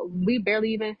hang out. We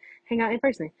barely even hang out in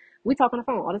person. We talk on the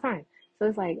phone all the time. So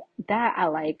it's like that I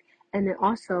like. And then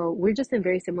also we're just in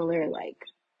very similar like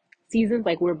seasons.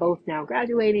 Like we're both now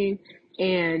graduating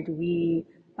and we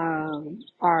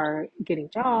are getting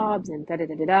jobs and da da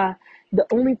da da da. The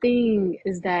only thing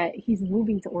is that he's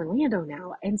moving to Orlando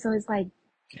now. And so it's like,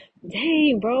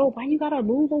 dang, bro, why you gotta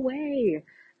move away?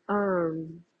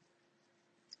 Um,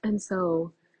 and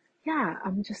so, yeah,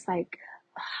 I'm just like,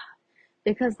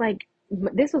 because like,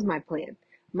 this was my plan.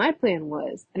 My plan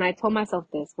was, and I told myself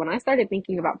this when I started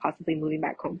thinking about possibly moving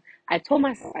back home. I told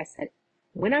myself, I said,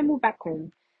 when I move back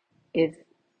home, if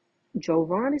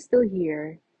Jovan is still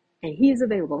here and he's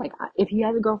available. Like, if he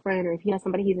has a girlfriend or if he has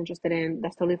somebody he's interested in,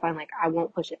 that's totally fine. Like, I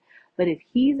won't push it. But if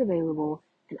he's available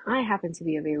and I happen to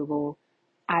be available,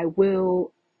 I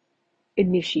will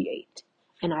initiate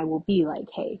and I will be like,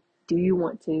 hey, do you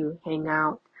want to hang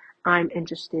out? I'm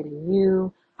interested in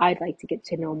you. I'd like to get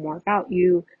to know more about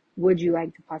you. Would you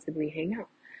like to possibly hang out?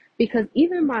 Because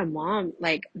even my mom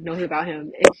like knows about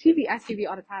him and she be asking me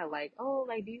all the time, like, oh,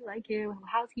 like, do you like him?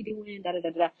 How's he doing? Da da da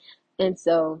da. And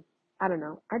so I don't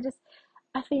know.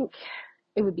 I think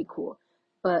it would be cool.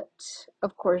 But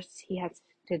of course, he has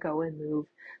to go and move.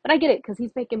 But I get it because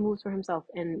he's making moves for himself,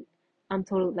 and I'm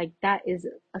totally like that is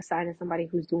a sign of somebody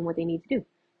who's doing what they need to do.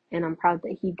 And I'm proud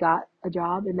that he got a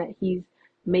job and that he's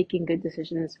making good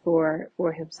decisions for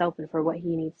himself and for what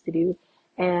he needs to do.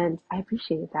 And I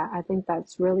appreciate that. I think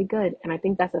that's really good, and I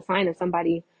think that's a sign of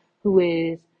somebody who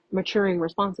is maturing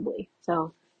responsibly.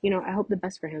 So, I hope the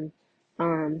best for him.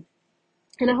 Um,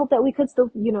 and I hope that we could still,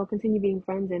 continue being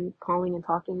friends and calling and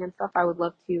talking and stuff. I would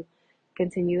love to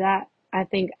continue that. I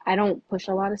think I don't push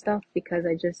a lot of stuff because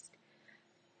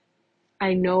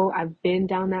I know I've been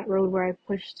down that road where I've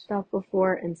pushed stuff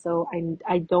before, and so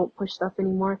I don't push stuff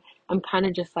anymore. I'm kind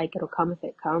of just like it'll come if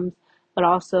it comes. But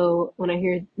also when I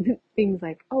hear things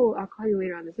like, "Oh, I'll call you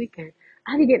later on this weekend,"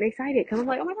 I be getting excited because I'm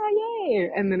like, "Oh my God,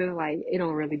 yay!" And then it's like it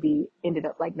don't really be ended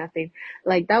up like nothing.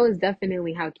 Like that was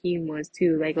definitely how Keem was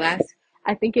too. Like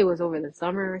I think it was over the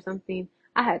summer or something.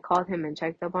 I had called him and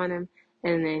checked up on him,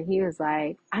 and then he was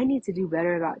like, "I need to do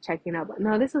better about checking up."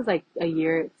 No, this was like a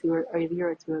year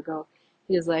or two ago.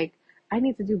 He was like, I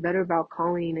need to do better about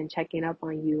calling and checking up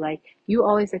on you. Like, you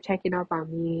always are checking up on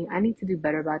me. I need to do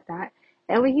better about that.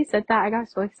 And when he said that, I got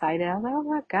so excited. I was like, oh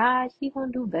my gosh, he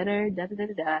gonna do better. Da da da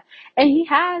da da. And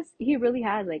he really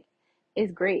has. Like,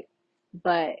 it's great,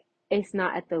 but it's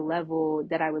not at the level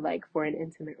that I would like for an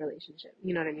intimate relationship.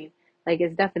 You know what I mean? Like,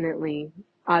 it's definitely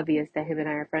obvious that him and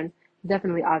I are friends. It's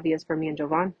definitely obvious for me and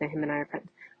Jovan that him and I are friends.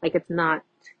 Like, it's not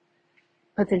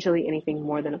potentially anything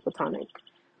more than a platonic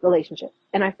relationship.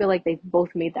 And I feel like they've both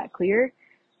made that clear,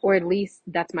 or at least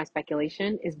that's my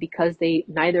speculation, is because they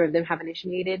neither of them have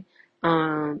initiated.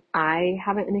 I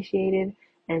haven't initiated,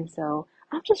 and so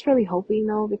I'm just really hoping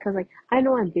though, because like I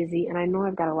know I'm busy and I know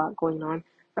I've got a lot going on,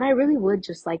 but I really would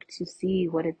just like to see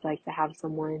what it's like to have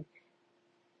someone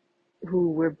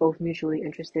who we're both mutually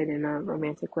interested in a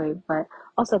romantic way, but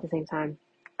also at the same time,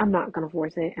 I'm not gonna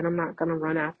force it and I'm not gonna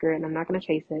run after it and I'm not gonna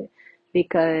chase it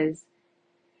because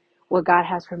what God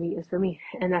has for me is for me,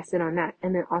 and that's it on that.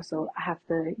 And then also, I have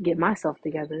to get myself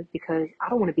together because I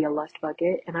don't want to be a lust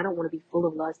bucket, and I don't want to be full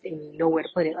of lust and nowhere to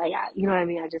put it. Like, you know what I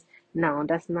mean? I just no,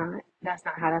 that's not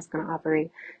how that's gonna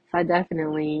operate. So I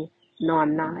definitely know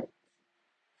I'm not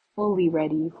fully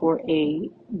ready for a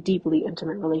deeply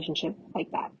intimate relationship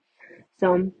like that.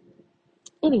 So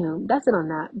anywho, that's it on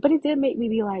that. But it did make me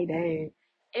be like, dang,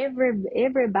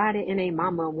 everybody and a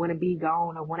mama want to be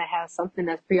gone or want to have something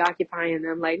that's preoccupying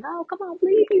them. Like, no, come on,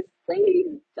 please,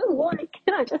 please, just one.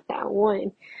 Can I just have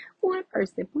one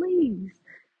person, please?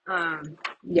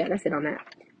 Yeah, that's it on that.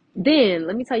 Then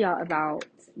let me tell y'all about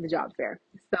the job fair.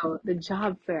 So the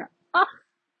job fair.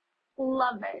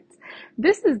 Love it.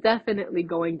 This is definitely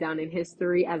going down in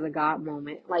history as a God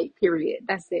moment. Like, period.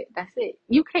 That's it. That's it.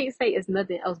 You can't say it's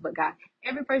nothing else but God.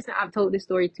 Every person I've told this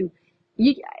story to,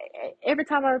 you every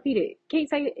time I repeat it,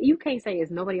 you can't say it's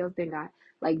nobody else than God.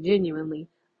 Like, genuinely.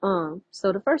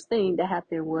 So the first thing that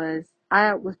happened was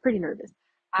I was pretty nervous.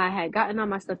 I had gotten all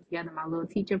my stuff together, my little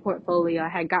teaching portfolio. I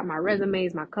had got my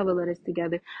resumes, my cover letters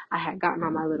together. I had gotten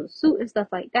on my little suit and stuff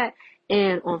like that.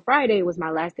 And on Friday was my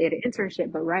last day of the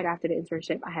internship, but right after the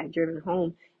internship, I had driven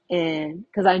home and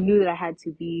because I knew that I had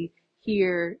to be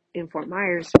here in Fort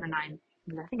Myers for I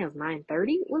think it was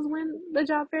 9:30 was when the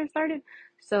job fair started.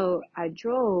 So I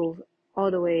drove all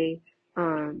the way,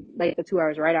 like the 2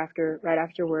 hours right after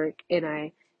work, and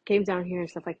I came down here and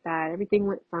stuff like that. Everything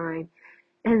went fine,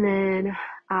 and then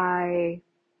I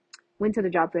went to the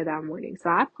job fair that morning. So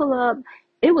I pull up.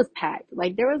 It was packed.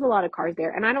 Like there was a lot of cars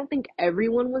there. And I don't think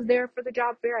everyone was there for the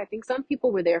job fair. I think some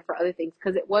people were there for other things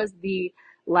because it was the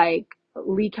like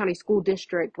Lee County School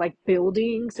District like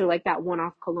building. So like that one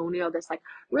off Colonial that's like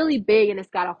really big and it's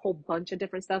got a whole bunch of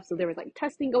different stuff. So there was like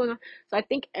testing going on. So I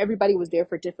think everybody was there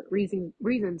for different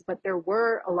reasons, but there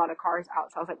were a lot of cars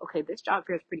out. So I was like, okay, this job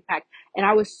fair is pretty packed. And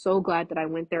I was so glad that I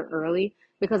went there early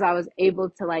because I was able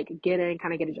to like get in,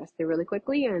 kind of get adjusted really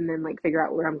quickly and then like figure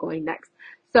out where I'm going next.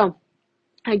 So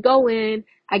I go in,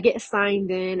 I get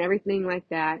signed in, everything like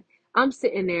that. I'm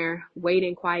sitting there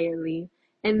waiting quietly.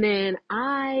 And then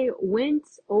I went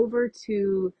over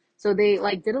so they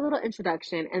like did a little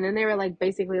introduction and then they were like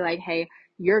basically like, hey,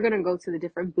 you're going to go to the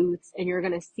different booths and you're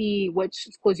going to see which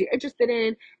schools you're interested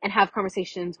in and have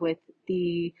conversations with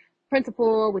the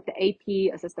principal, with the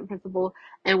AP, assistant principal,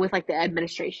 and with like the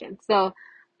administration. So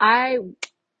I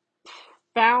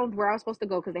found where I was supposed to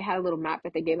go because they had a little map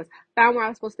that they gave us. Found where I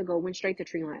was supposed to go, went straight to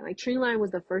Treeline. Like Treeline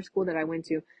was the first school that I went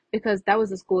to because that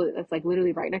was the school that's like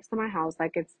literally right next to my house.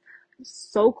 Like it's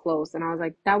so close. And I was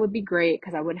like, that would be great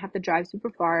because I wouldn't have to drive super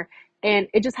far. And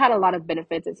it just had a lot of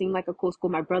benefits. It seemed like a cool school.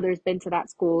 My brother's been to that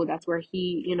school. That's where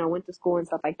he, went to school and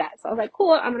stuff like that. So I was like,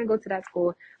 cool, I'm gonna go to that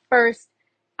school. First,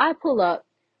 I pull up,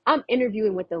 I'm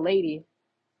interviewing with the lady.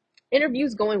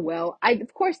 Interview's going well. I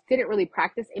of course didn't really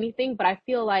practice anything, but I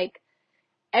feel like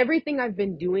everything I've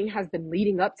been doing has been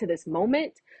leading up to this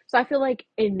moment. So I feel like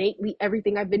innately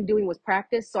everything I've been doing was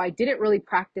practice. So I didn't really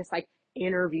practice like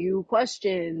interview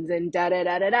questions and da da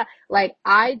da da da. Like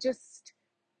I just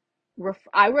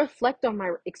I reflect on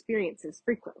my experiences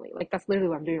frequently. Like that's literally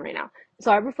what I'm doing right now.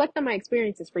 So I reflect on my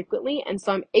experiences frequently, and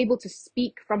so I'm able to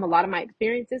speak from a lot of my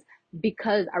experiences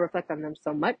because I reflect on them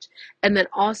so much. And then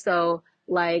also,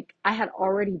 like I had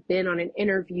already been on an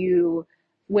interview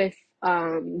with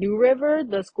New River,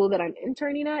 the school that I'm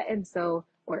interning at, and so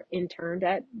or interned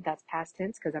at. That's past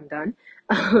tense because I'm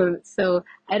done. So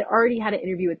I'd already had an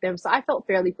interview with them, so I felt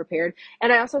fairly prepared.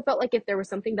 And I also felt like if there was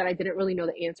something that I didn't really know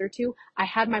the answer to, I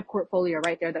had my portfolio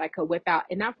right there that I could whip out.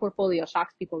 And that portfolio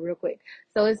shocks people real quick.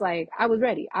 So it's like, I was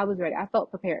ready. I was ready. I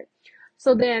felt prepared.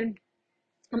 So then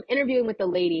I'm interviewing with the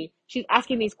lady. She's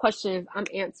asking these questions. I'm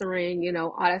answering,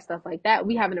 all that stuff like that.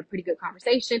 We having a pretty good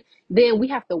conversation. Then we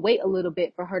have to wait a little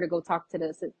bit for her to go talk to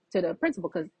the principal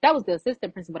because that was the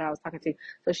assistant principal that I was talking to.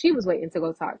 So she was waiting to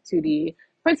go talk to the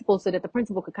principal so that the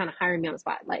principal could kind of hire me on the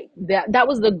spot. Like that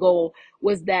was the goal,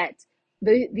 was that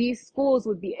these schools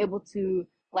would be able to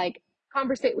like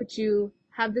conversate with you,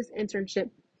 have this internship,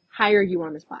 hire you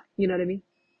on the spot. You know what I mean?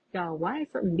 Y'all, why is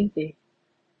something beeping?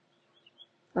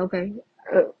 Okay.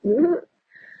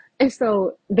 And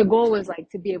so the goal was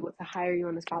like to be able to hire you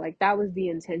on the spot. Like that was the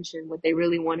intention, what they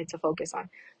really wanted to focus on.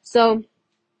 So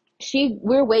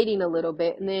we're waiting a little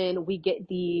bit and then we get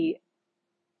the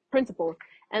principal.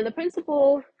 And the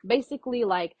principal basically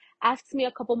like asks me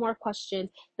a couple more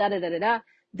questions, da da da da da.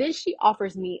 Then she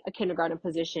offers me a kindergarten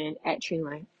position at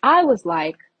Treeline. I was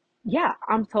like, yeah,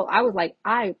 I was like,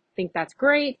 I think that's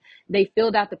great. They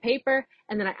filled out the paper.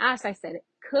 And then I said,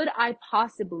 could I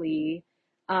possibly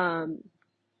um,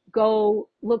 go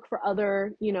look for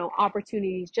other,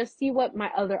 opportunities, just see what my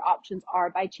other options are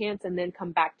by chance and then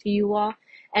come back to you all?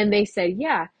 And they said,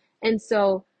 yeah. And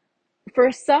so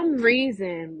for some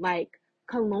reason, like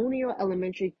Colonial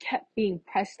Elementary kept being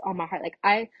pressed on my heart. Like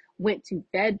I went to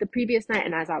bed the previous night,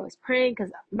 and as I was praying,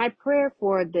 because my prayer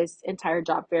for this entire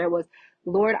job fair was,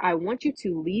 Lord, I want you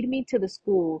to lead me to the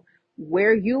school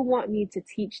where you want me to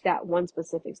teach that one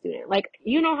specific student. Like,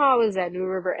 how I was at New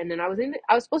River, and then I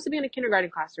was supposed to be in a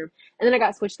kindergarten classroom, and then I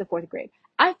got switched to fourth grade.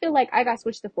 I feel like I got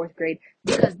switched to fourth grade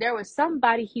because there was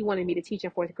somebody he wanted me to teach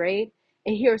in fourth grade,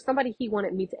 and here was somebody he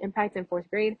wanted me to impact in fourth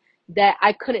grade that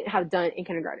I couldn't have done in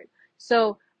kindergarten.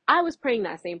 So I was praying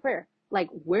that same prayer. Like,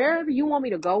 wherever you want me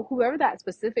to go, whoever that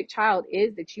specific child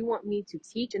is that you want me to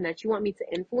teach and that you want me to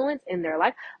influence in their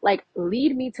life, like,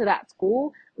 lead me to that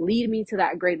school, lead me to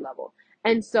that grade level.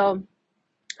 And so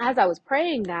as I was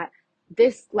praying that,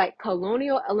 this like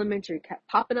Colonial Elementary kept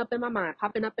popping up in my mind,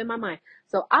 popping up in my mind.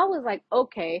 So I was like,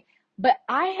 okay, but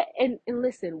and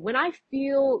listen, when I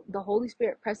feel the Holy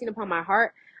Spirit pressing upon my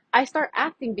heart, I start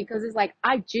acting because it's like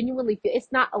I genuinely feel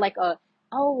it's not like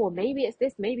oh well maybe it's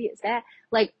this, maybe it's that.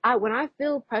 Like when I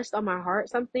feel pressed on my heart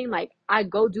something, like I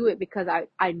go do it because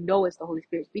I know it's the Holy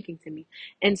Spirit speaking to me.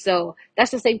 And so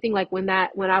that's the same thing like when I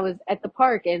was at the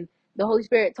park and the Holy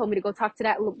Spirit told me to go talk to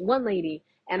that one lady,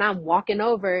 and I'm walking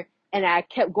over and I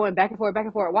kept going back and forth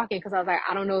walking because I was like,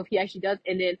 I don't know if he actually does.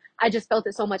 And then I just felt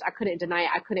it so much I couldn't deny it.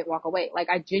 I couldn't walk away. Like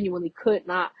I genuinely could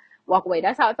not walk away.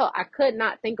 That's how I felt. I could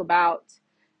not think about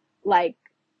like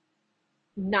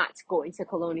not going to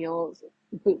Colonial's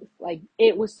booth. Like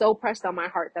it was so pressed on my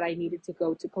heart that I needed to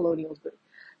go to Colonial's booth.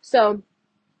 So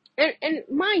and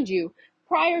mind you,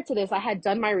 prior to this, I had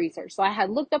done my research. So I had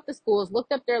looked up the schools,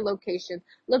 looked up their locations,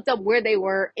 looked up where they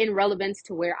were in relevance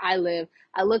to where I live.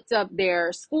 I looked up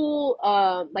their school,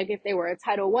 like if they were a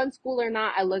Title I school or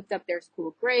not. I looked up their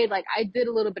school grade. Like I did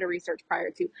a little bit of research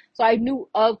prior to. So I knew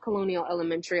of Colonial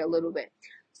Elementary a little bit.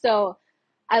 So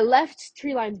I left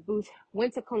Treeline's booth,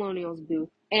 went to Colonial's booth,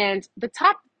 and the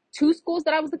top two schools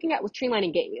that I was looking at was Treeline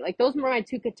and Gateway. Like those were my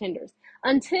two contenders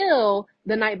until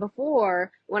the night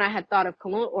before when I had thought of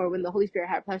Colonial, or when the Holy Spirit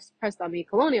had pressed on me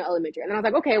Colonial Elementary. And then I was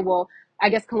like, okay, well, I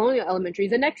guess Colonial Elementary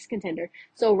is the next contender.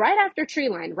 So right after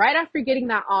Treeline, right after getting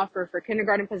that offer for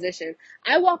kindergarten position,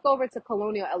 I walk over to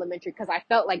Colonial Elementary because I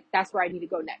felt like that's where I need to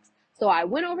go next. So I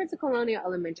went over to Colonial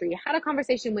Elementary, had a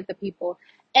conversation with the people,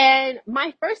 and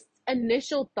my first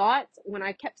initial thought when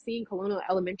I kept seeing Colonial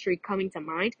Elementary coming to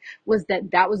mind was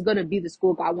that was going to be the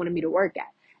school God wanted me to work at.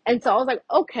 And so I was like,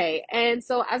 okay. And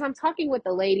so as I'm talking with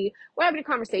the lady, we're having a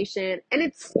conversation, and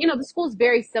it's, the school is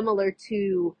very similar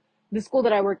to the school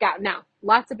that I work at now.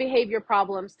 Lots of behavior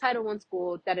problems, Title I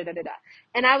school, da da da da da.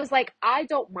 And I was like, I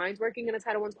don't mind working in a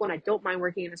Title I school, and I don't mind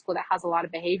working in a school that has a lot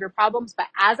of behavior problems. But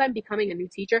as I'm becoming a new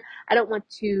teacher, I don't want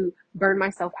to burn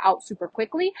myself out super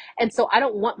quickly. And so I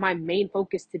don't want my main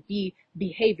focus to be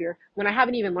behavior when I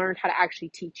haven't even learned how to actually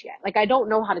teach yet. Like I don't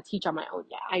know how to teach on my own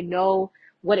yet. I know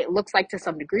what it looks like to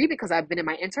some degree because I've been in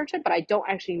my internship, but I don't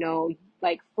actually know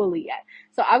like fully yet.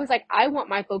 So I was like, I want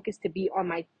my focus to be on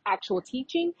my actual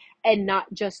teaching and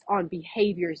not just on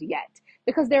behaviors yet.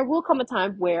 Because there will come a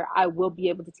time where I will be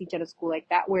able to teach at a school like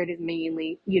that where it is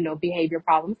mainly, behavior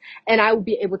problems, and I will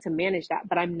be able to manage that,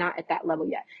 but I'm not at that level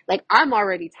yet. Like I'm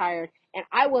already tired, and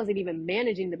I wasn't even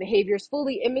managing the behaviors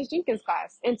fully in Ms. Jenkins'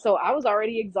 class. And so I was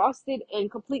already exhausted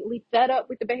and completely fed up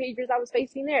with the behaviors I was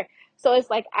facing there. So it's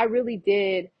like I really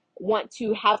did want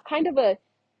to have kind of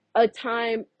a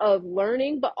time of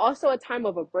learning, but also a time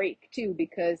of a break too,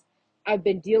 because I've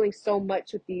been dealing so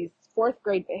much with these fourth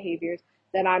grade behaviors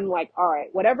that I'm like, all right,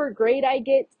 whatever grade I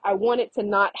get, I want it to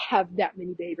not have that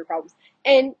many behavior problems.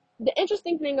 And the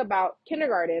interesting thing about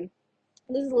kindergarten,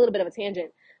 this is a little bit of a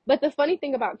tangent, but the funny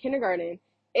thing about kindergarten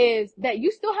is that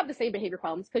you still have the same behavior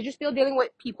problems because you're still dealing with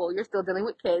people, you're still dealing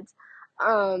with kids.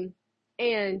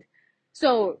 And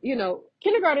so,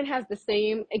 kindergarten has the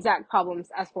same exact problems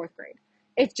as fourth grade.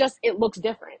 It's just, it looks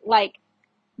different. Like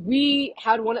we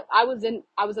had I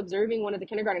was observing one of the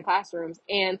kindergarten classrooms,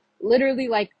 and literally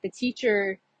like the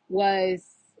teacher was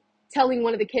telling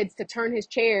one of the kids to turn his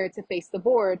chair to face the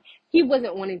board. He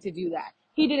wasn't wanting to do that.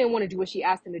 He didn't want to do what she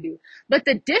asked him to do. But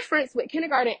the difference with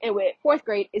kindergarten and with fourth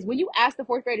grade is when you ask the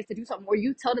fourth graders to do something or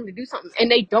you tell them to do something and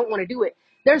they don't want to do it,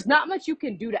 there's not much you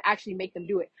can do to actually make them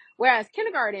do it. Whereas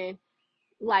kindergarten,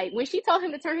 like when she told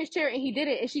him to turn his chair and he did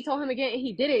it, and she told him again and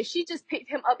he did it, she just picked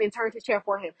him up and turned his chair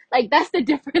for him. Like that's the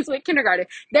difference with kindergarten.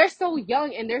 They're so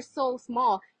young and they're so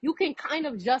small. You can kind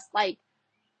of just like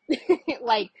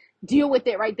like deal with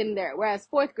it right then and there. Whereas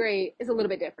fourth grade is a little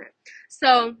bit different.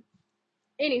 So,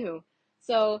 anywho,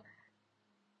 so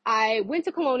I went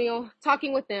to Colonial,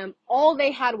 talking with them. All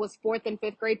they had was fourth and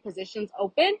fifth grade positions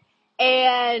open.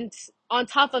 And on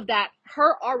top of that,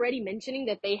 her already mentioning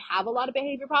that they have a lot of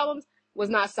behavior problems was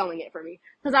not selling it for me.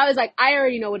 Because I was like, I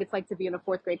already know what it's like to be in a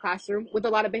fourth grade classroom with a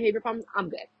lot of behavior problems. I'm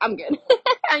good. I'm good.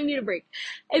 I need a break.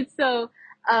 And so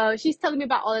she's telling me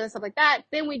about all of that stuff like that.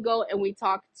 Then we go and we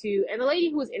talk to, and the lady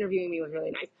who was interviewing me was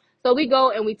really nice. So we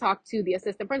go and we talk to the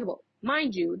assistant principal.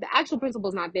 Mind you, the actual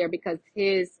principal's not there because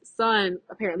his son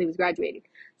apparently was graduating.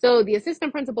 So the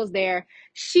assistant principal's there.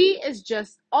 She is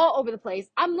just all over the place.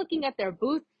 I'm looking at their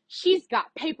booth. She's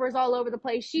got papers all over the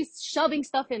place. She's shoving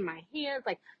stuff in my hands.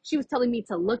 Like, she was telling me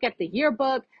to look at the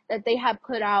yearbook that they had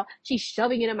put out. She's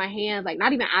shoving it in my hands, like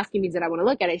not even asking me did I want to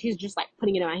look at it. She's just like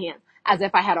putting it in my hands as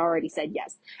if I had already said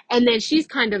yes. And then she's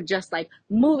kind of just like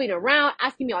moving around,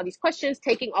 asking me all these questions,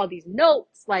 taking all these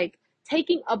notes, like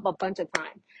taking up a bunch of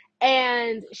time.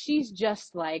 And she's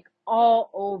just like all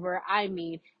over. I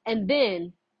mean, and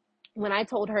then when I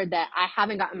told her that I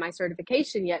haven't gotten my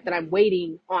certification yet, that I'm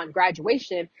waiting on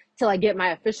graduation till I get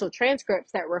my official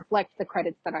transcripts that reflect the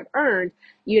credits that I've earned,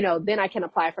 then I can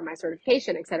apply for my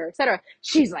certification, et cetera, et cetera.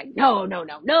 She's like, no, no,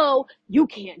 no, no, you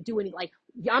can't do any, like,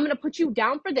 I'm going to put you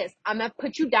down for this. I'm going to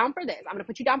put you down for this. I'm going to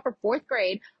put you down for fourth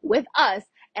grade with us.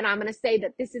 And I'm going to say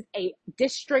that this is a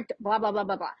district, blah, blah, blah,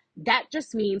 blah, blah. That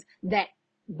just means that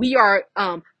we are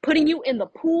putting you in the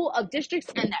pool of districts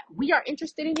and that we are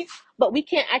interested in you, but we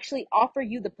can't actually offer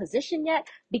you the position yet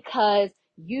because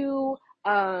you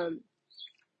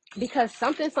because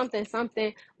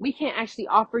something, we can't actually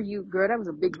offer you. Girl, that was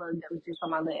a big bug that was just on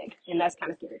my leg, and that's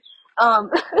kind of scary. Um,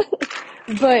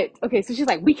 but okay, so she's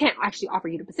like, we can't actually offer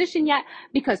you the position yet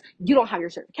because you don't have your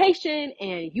certification,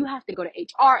 and you have to go to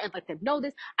HR and let them know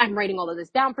this. I'm writing all of this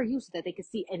down for you so that they can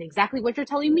see, and exactly what you're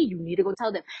telling me, you need to go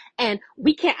tell them. And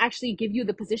we can't actually give you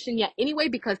the position yet anyway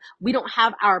because we don't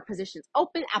have our positions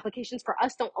open. Applications for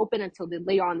us don't open until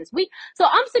later on this week. So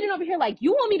I'm sitting over here like,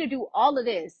 you want me to do all of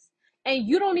this and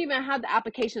you don't even have the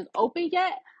applications open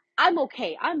yet? I'm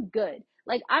okay. I'm good.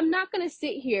 Like, I'm not going to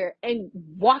sit here and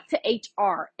walk to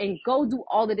HR and go do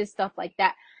all of this stuff like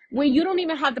that when you don't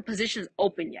even have the positions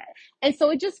open yet. And so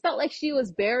it just felt like she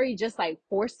was very just like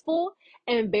forceful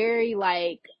and very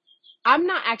like, I'm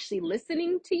not actually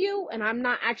listening to you and I'm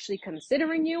not actually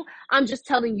considering you. I'm just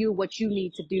telling you what you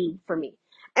need to do for me.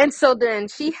 And so then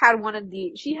she had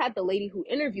the lady who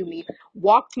interviewed me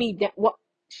walked me down.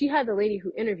 She had the lady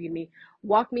who interviewed me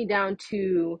walk me down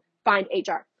to find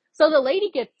HR. So the lady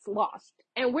gets lost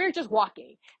and we're just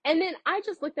walking. And then I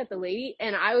just looked at the lady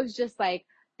and I was just like,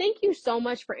 thank you so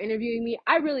much for interviewing me.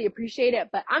 I really appreciate it,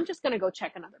 but I'm just going to go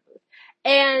check another booth.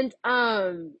 And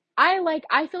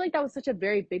I feel like that was such a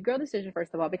very big girl decision,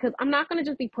 first of all, because I'm not gonna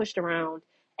just be pushed around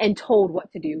and told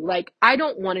what to do. Like, I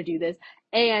don't want to do this.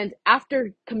 And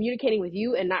after communicating with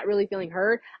you and not really feeling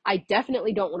heard, I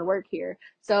definitely don't want to work here.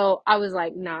 So I was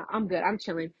like, nah, I'm good. I'm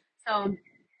chilling. So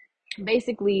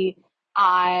basically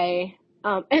I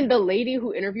and the lady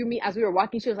who interviewed me as we were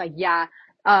walking, she was like, yeah,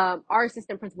 our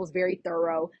assistant principal is very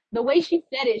thorough. The way she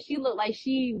said it, she looked like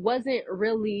she wasn't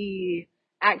really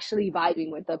actually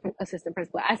vibing with the assistant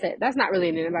principal. I said, that's not really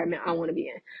an environment I want to be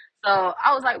in. So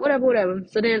I was like, whatever, whatever.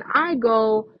 So then I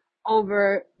go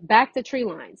over back to tree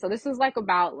line. So this is like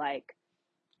about like,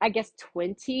 I guess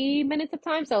 20 minutes of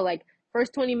time. So like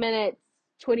first 20 minutes,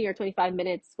 20 or 25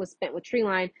 minutes was spent with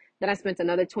Treeline. Then I spent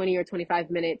another 20 or 25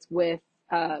 minutes with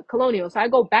Colonial. So I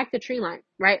go back to Treeline,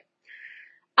 right?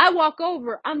 I walk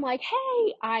over. I'm like,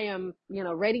 hey, I am,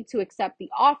 ready to accept the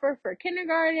offer for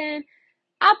kindergarten.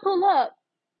 I pull up,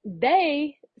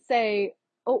 they say,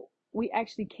 oh, we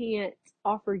actually can't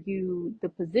offer you the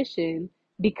position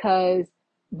because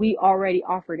we already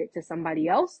offered it to somebody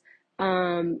else.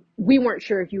 We weren't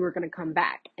sure if you were going to come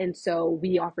back. And so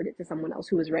we offered it to someone else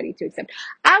who was ready to accept.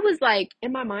 I was like,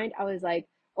 in my mind, I was like,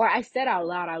 or I said out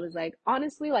loud, I was like,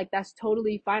 honestly, like, that's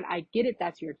totally fine. I get it.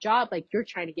 That's your job. Like, you're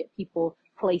trying to get people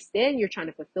placed in, you're trying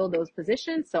to fulfill those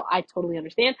positions. So I totally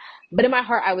understand. But in my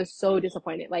heart, I was so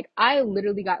disappointed. Like, I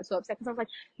literally got so upset because I was like,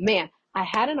 man, I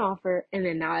had an offer and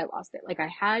then now I lost it. Like, I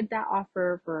had that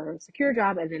offer for a secure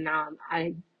job and then now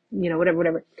whatever,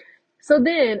 whatever. So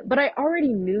then, but I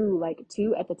already knew, like,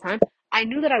 too, at the time, I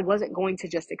knew that I wasn't going to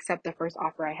just accept the first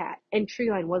offer I had. And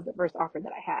Treeline was the first offer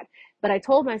that I had. But I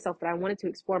told myself that I wanted to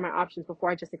explore my options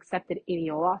before I just accepted any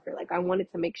old offer. Like, I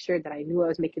wanted to make sure that I knew I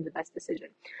was making the best decision.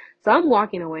 So I'm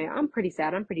walking away. I'm pretty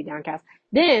sad. I'm pretty downcast.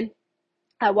 Then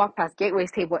I walked past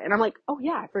Gateway's table and I'm like, oh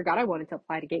yeah, I forgot I wanted to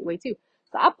apply to Gateway too.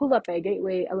 So I pull up at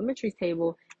Gateway Elementary's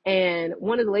table And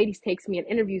one of the ladies takes me and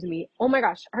interviews me. Oh my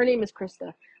gosh, her name is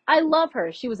Krista. I love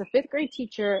her. She was a fifth grade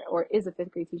teacher, or is a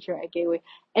fifth grade teacher at Gateway,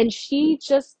 and she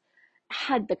just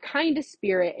had the kindest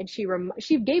spirit, and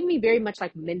she gave me very much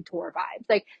like mentor vibes.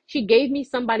 Like she gave me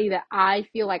somebody that I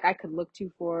feel like I could look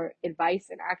to for advice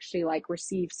and actually like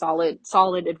receive solid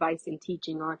advice and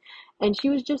teaching on. And she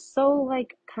was just so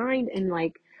like kind and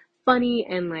like funny,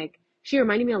 and like she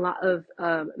reminded me a lot of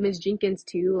Ms. Jenkins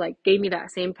too. Like gave me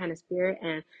that same kind of spirit.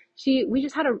 And we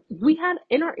had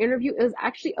in our interview, it was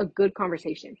actually a good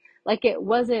conversation. Like it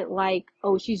wasn't like,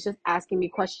 oh, she's just asking me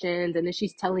questions and then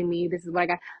she's telling me this is what I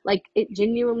got. Like it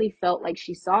genuinely felt like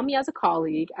she saw me as a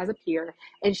colleague, as a peer,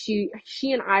 and she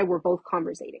and I were both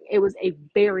conversating. It was a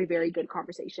very, very good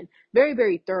conversation. Very,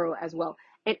 very thorough as well.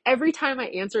 And every time I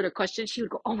answered a question, she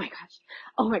would go, oh my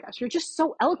gosh, you're just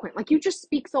so eloquent. Like you just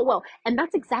speak so well. And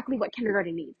that's exactly what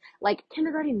kindergarten needs. Like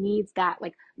kindergarten needs that,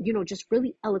 like, just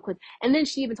really eloquent. And then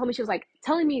she even told me, she was like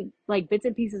telling me like bits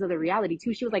and pieces of the reality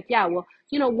too. She was like, yeah, well,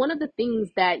 one of the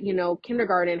things that,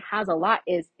 kindergarten has a lot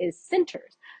is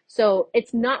centers. So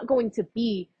it's not going to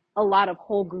be a lot of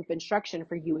whole group instruction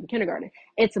for you in kindergarten.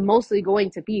 It's mostly going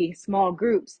to be small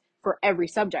groups for every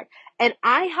subject. And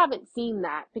I haven't seen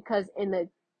that because in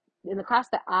the class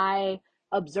that I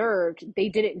observed, they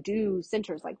didn't do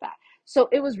centers like that. So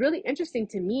it was really interesting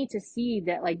to me to see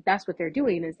that like that's what they're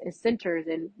doing is centers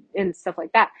and stuff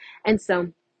like that. And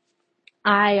so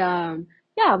I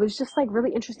was just like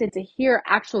really interested to hear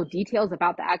actual details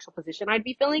about the actual position I'd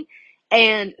be filling.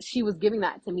 And she was giving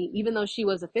that to me, even though she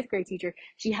was a fifth grade teacher.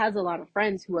 She has a lot of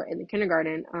friends who are in the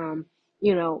kindergarten,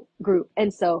 group.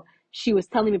 And so she was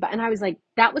telling me about, and I was like,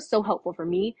 that was so helpful for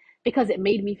me because it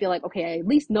made me feel like, okay, I at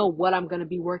least know what I'm going to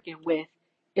be working with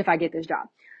if I get this job.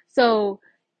 So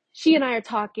she and I are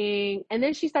talking, and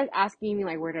then she starts asking me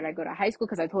like, where did I go to high school?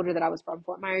 Because I told her that I was from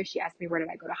Fort Myers. She asked me where did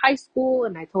I go to high school,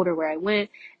 and I told her where I went.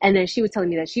 And then she was telling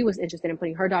me that she was interested in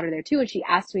putting her daughter there too, and she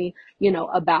asked me,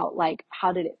 about like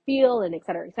how did it feel and et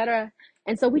cetera, et cetera.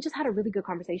 And so we just had a really good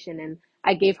conversation, and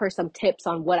I gave her some tips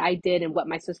on what I did and what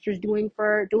my sister's doing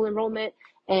for dual enrollment.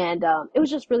 And it was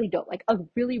just really dope, like a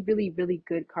really, really, really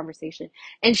good conversation.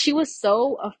 And she was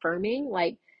so affirming,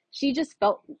 like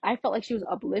I felt like she was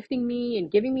uplifting me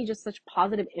and giving me just such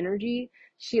positive energy.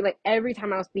 She like every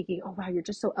time I was speaking, oh wow, you're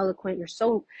just so eloquent, you're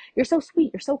so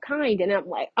sweet, you're so kind. And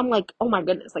I'm like, oh my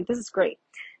goodness, like this is great.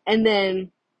 And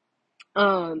then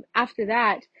after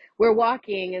that, we're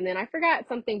walking, and then I forgot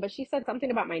something, but she said something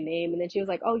about my name, and then she was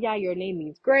like, oh yeah, your name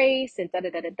means grace, and da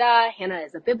da da da da. Hannah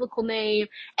is a biblical name.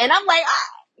 And I'm like,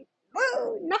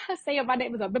 not her saying my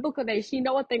name is a biblical name. She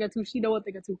know a thing or two. She know a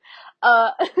thing or two.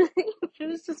 It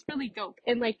was just really dope,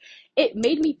 and like it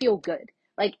made me feel good.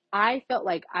 Like I felt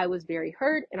like I was very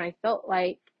heard, and I felt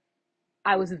like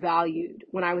I was valued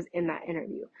when I was in that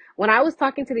interview. When I was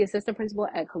talking to the assistant principal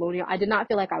at Colonial, I did not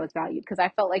feel like I was valued because I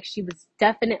felt like she was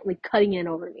definitely cutting in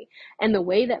over me. And the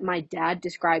way that my dad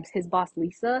describes his boss,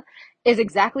 Lisa, is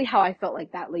exactly how I felt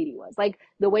like that lady was. Like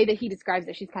the way that he describes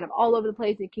that she's kind of all over the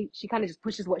place and she kind of just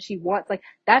pushes what she wants. Like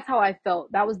that's how I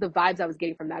felt. That was the vibes I was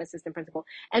getting from that assistant principal.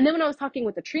 And then when I was talking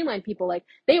with the Treeline people, like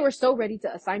they were so ready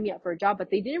to assign me up for a job,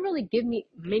 but they didn't really give me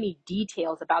many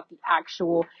details about the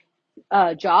actual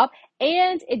job,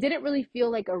 and it didn't really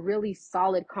feel like a really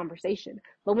solid conversation.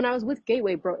 But when I was with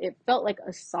Gateway, bro, it felt like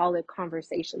a solid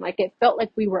conversation. Like it felt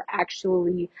like we were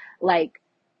actually like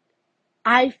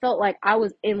I felt like I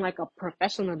was in like a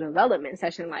professional development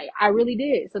session. Like I really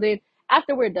did. So then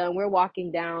after we're done, we're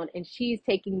walking down, and she's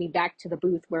taking me back to the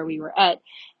booth where we were at,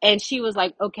 and she was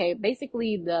like, okay,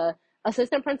 basically the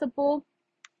assistant principal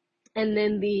and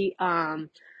then the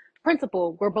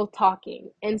principal were both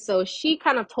talking. And so she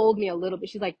kind of told me a little bit.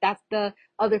 She's like, that's the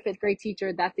other fifth grade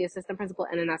teacher, that's the assistant principal,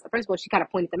 and then that's the principal. She kind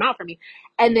of pointed them out for me.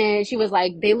 And then she was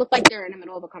like, they look like they're in the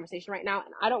middle of a conversation right now,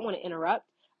 and I don't want to interrupt.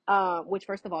 Which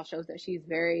first of all shows that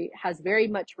has very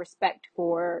much respect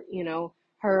for,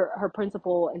 her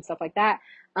principal and stuff like that.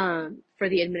 For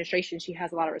the administration, she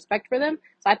has a lot of respect for them.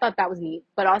 So I thought that was neat.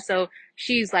 But also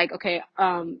she's like, okay,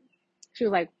 she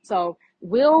was like, so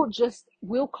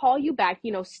we'll call you back,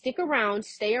 stick around,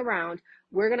 stay around.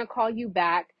 We're going to call you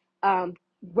back.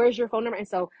 Where's your phone number? And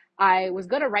so I was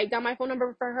going to write down my phone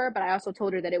number for her, but I also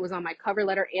told her that it was on my cover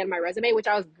letter and my resume, which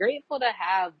I was grateful to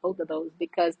have both of those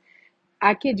because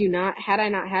I kid you not, had I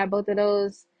not had both of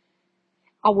those,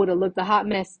 I would have looked a hot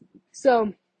mess.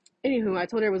 So, anywho, I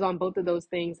told her it was on both of those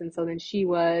things, and so then she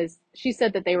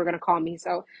said that they were gonna call me.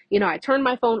 So, I turned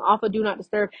my phone off of Do Not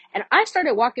Disturb, and I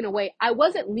started walking away. I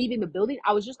wasn't leaving the building.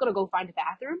 I was just gonna go find a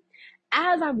bathroom.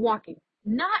 As I'm walking,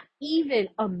 not even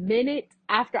a minute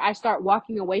after I start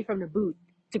walking away from the booth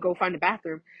to go find a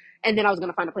bathroom, and then I was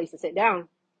gonna find a place to sit down.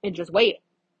 and just wait.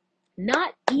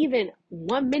 Not even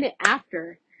 1 minute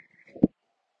after,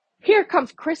 here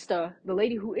comes Krista, the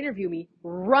lady who interviewed me,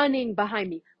 running behind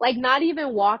me. Like, not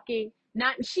even walking.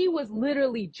 Not, she was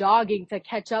literally jogging to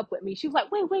catch up with me. She was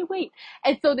like, wait, wait, wait.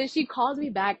 And so then she calls me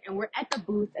back and we're at the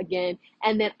booth again.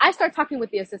 And then I start talking with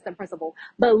the assistant principal.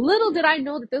 But little did I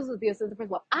know that this was the assistant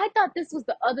principal. I thought this was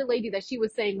the other lady that she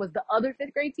was saying was the other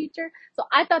fifth grade teacher. So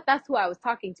I thought that's who I was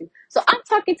talking to. So I'm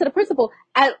talking to the principal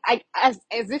as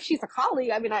if she's a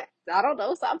colleague. I mean, I don't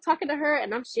know. So I'm talking to her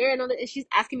and I'm sharing on it and she's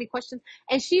asking me questions.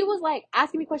 And she was like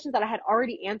asking me questions that I had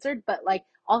already answered, but like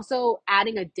also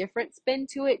adding a different spin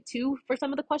to it too for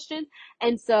some of the questions.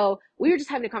 And so we were just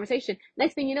having a conversation.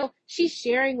 Next thing you know, she's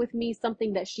sharing with me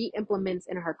something that she implements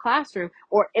in her classroom,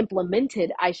 or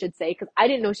implemented, I should say, because I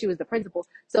didn't know she was the principal.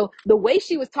 So the way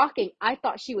she was talking, I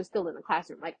thought she was still in the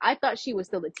classroom. Like, I thought she was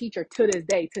still a teacher to this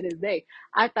day, to this day.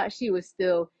 I thought she was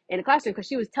still in the classroom because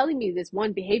she was telling me this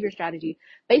one behavior strategy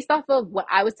based off of what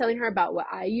I was telling her about what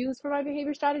I use for my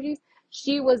behavior strategies.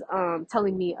 She was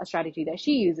telling me a strategy that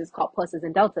she uses called pluses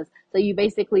and deltas. So you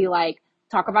basically like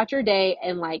talk about your day,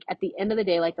 and like at the end of the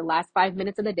day, like the last 5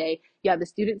 minutes of the day, you have the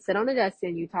students sit on a desk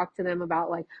and you talk to them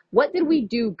about like, what did we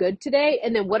do good today,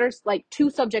 and then what are like two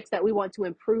subjects that we want to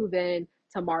improve in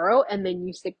tomorrow, and then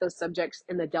you stick those subjects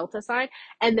in the delta sign.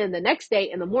 And then the next day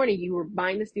in the morning, you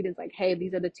remind the students like, hey,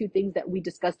 these are the two things that we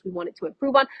discussed we wanted to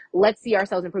improve on. Let's see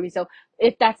ourselves improving. So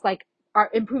if that's like our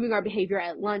improving our behavior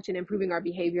at lunch and improving our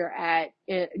behavior at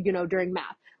during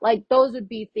math, like those would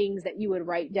be things that you would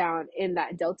write down in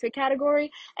that delta category.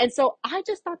 And so I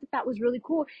just thought that that was really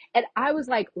cool. And I was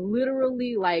like,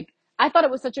 literally, like, I thought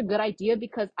it was such a good idea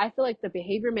because I feel like the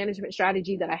behavior management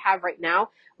strategy that I have right now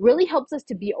really helps us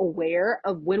to be aware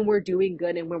of when we're doing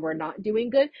good and when we're not doing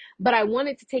good. But I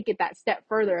wanted to take it that step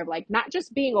further of like not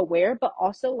just being aware, but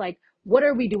also like, what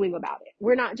are we doing about it?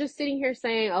 We're not just sitting here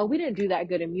saying, oh, we didn't do that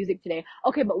good in music today.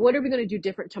 Okay, but what are we going to do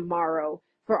different tomorrow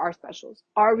for our specials?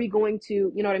 Are we going to,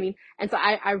 you know what I mean? And so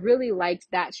I really liked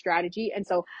that strategy. And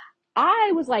so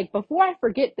I was like, before I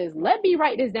forget this, let me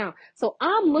write this down. So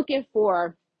I'm looking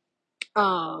for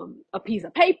a piece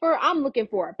of paper. I'm looking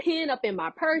for a pen up in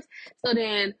my purse. So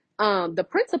then the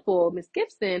principal, Miss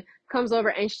Gibson, comes over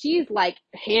and she's like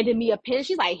handing me a pen.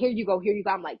 She's like, here you go, here you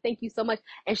go. I'm like, thank you so much.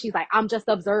 And she's like, I'm just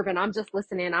observing, I'm just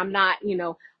listening. I'm not,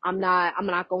 I'm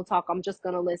not gonna talk, I'm just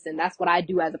gonna listen. That's what I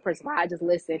do as a principal. I just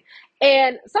listen.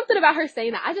 And something about her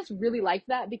saying that, I just really liked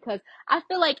that because I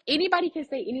feel like anybody can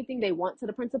say anything they want to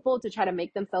the principal to try to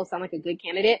make themselves sound like a good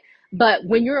candidate. But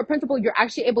when you're a principal, you're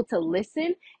actually able to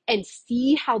listen and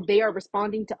see how they are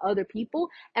responding to other people.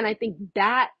 And I think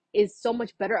that is so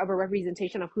much better of a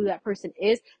representation of who that person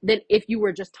is than if you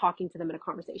were just talking to them in a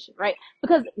conversation, right?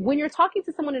 Because when you're talking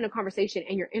to someone in a conversation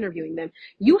and you're interviewing them,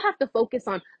 you have to focus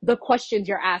on the questions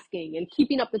you're asking and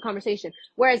keeping up the conversation.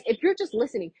 Whereas if you're just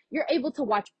listening, you're able to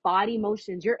watch body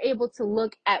motions, you're able to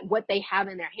look at what they have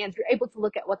in their hands, you're able to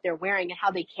look at what they're wearing and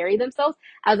how they carry themselves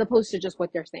as opposed to just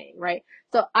what they're saying, right?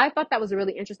 So I thought that was a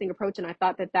really interesting approach, and I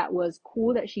thought that that was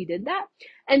cool that she did that.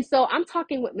 And so I'm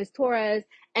talking with Miss Torres,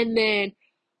 and then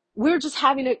we're just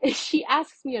having a, she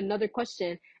asks me another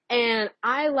question, and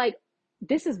I like,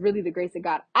 this is really the grace of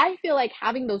God. I feel like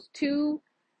having those two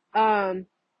um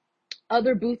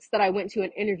other booths that I went to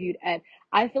and interviewed at,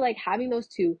 I feel like having those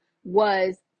two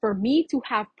was for me to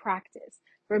have practice,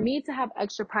 for me to have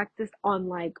extra practice on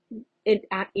like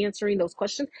answering those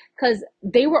questions because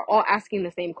they were all asking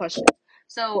the same questions.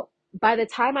 So by the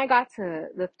time I got to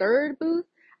the third booth,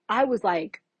 I was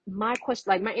like, my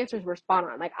question, like my answers were spot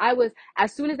on. Like I was,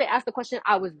 as soon as they asked the question,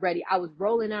 I was ready. I was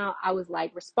rolling out. I was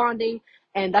like responding.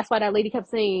 And that's why that lady kept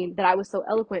saying that I was so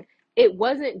eloquent. It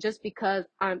wasn't just because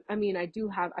I do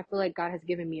have, I feel like God has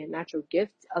given me a natural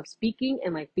gift of speaking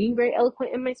and like being very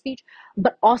eloquent in my speech,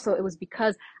 but also it was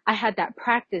because I had that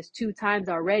practice two times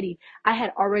already. I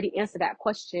had already answered that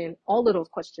question, all of those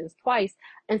questions twice.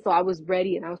 And so I was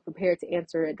ready and I was prepared to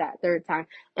answer it that third time.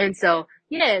 And so,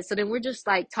 yeah, so then we're just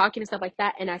like talking and stuff like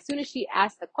that. And as soon as she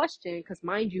asked the question, because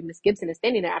mind you, Miss Gibson is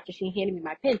standing there after she handed me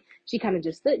my pen, she kind of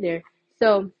just stood there.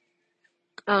 So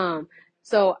um,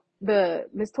 so the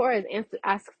Miss Torres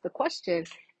asks the question,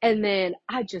 and then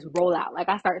I just roll out. Like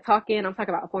I start talking. I'm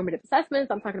talking about formative assessments.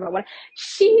 I'm talking about what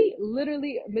she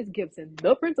literally, Miss Gibson,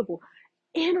 the principal,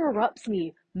 interrupts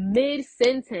me mid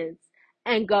sentence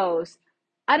and goes,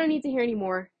 I don't need to hear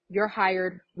anymore. You're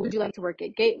hired. Would you like to work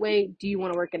at Gateway? Do you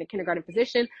want to work in a kindergarten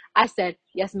position? I said,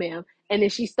 yes, ma'am. And then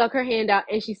she stuck her hand out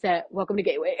and she said, welcome to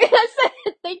Gateway. And I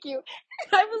said, thank you.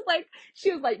 I was like,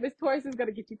 she was like, Miss Torres is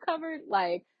gonna get you covered.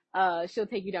 Like, she'll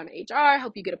take you down to HR,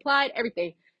 help you get applied,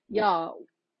 everything. Y'all,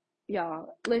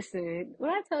 Y'all, listen,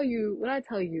 when I tell you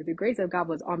the grace of God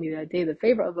was on me that day, the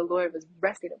favor of the Lord was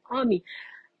resting upon me.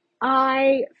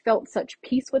 I felt such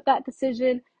peace with that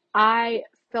decision. I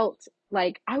felt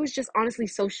like I was just honestly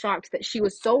so shocked that she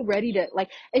was so ready to like,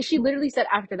 and she literally said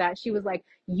after that, she was like,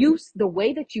 the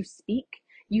way that you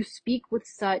speak with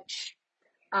such,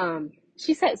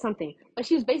 she said something, but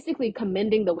she was basically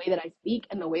commending the way that I speak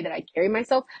and the way that I carry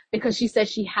myself because she said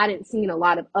she hadn't seen a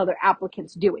lot of other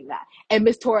applicants doing that. And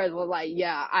Miss Torres was like,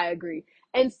 yeah, I agree.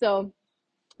 And so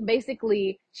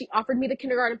basically she offered me the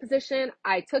kindergarten position.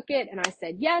 I took it and I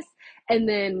said yes. And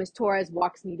then Miss Torres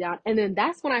walks me down. And then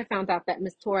that's when I found out that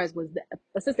Miss Torres was the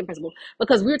assistant principal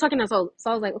because we were talking. So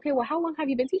I was like, okay, well, how long have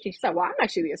you been teaching? She said, well, I'm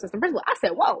actually the assistant principal. I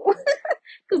said, whoa.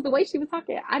 Because the way she was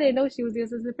talking, I didn't know she was the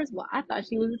assistant principal. I thought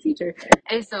she was a teacher.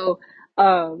 And so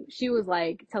she was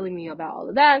like telling me about all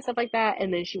of that and stuff like that.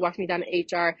 And then she walked me down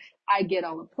to HR. I get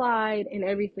all applied and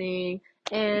everything.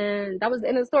 And that was the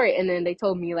end of the story. And then they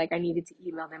told me like I needed to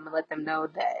email them and let them know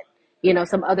that,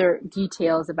 some other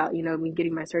details about, me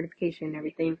getting my certification and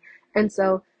everything. And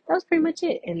so that was pretty much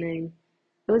it. And then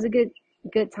it was a good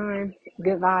time,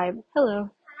 good vibe. Hello.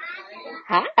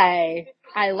 Hi.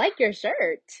 I like your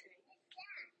shirt.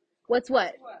 What's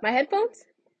what? My headphones?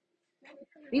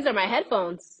 These are my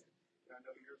headphones.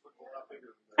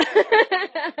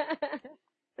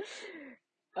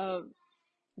 um,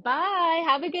 bye.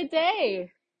 Have a good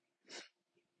day.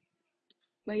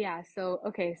 But yeah, so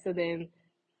okay, so then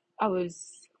where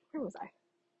was I?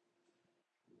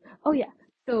 Oh yeah.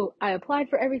 So I applied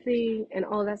for everything and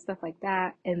all that stuff like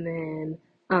that, and then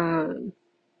um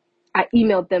I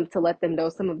emailed them to let them know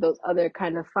some of those other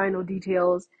kind of final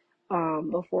details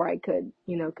before I could,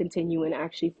 continue and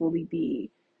actually fully be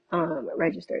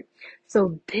registered.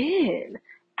 So then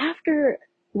after,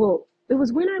 well, it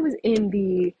was when I was in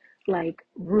the like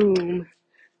room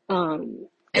and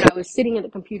I was sitting at the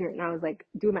computer and I was like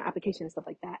doing my application and stuff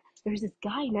like that. There's this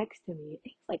guy next to me.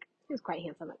 He was quite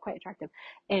handsome, like quite attractive.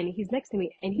 And he's next to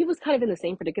me and he was kind of in the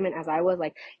same predicament as I was.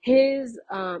 Like his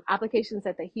application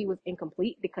said that he was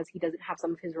incomplete because he doesn't have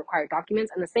some of his required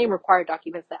documents and the same required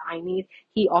documents that I need,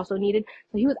 he also needed.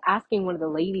 So he was asking one of the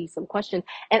ladies some questions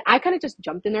and I kind of just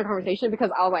jumped in their conversation because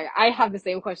I was like, I have the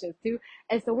same questions too.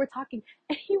 And so we're talking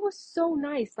and he was so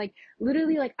nice. Like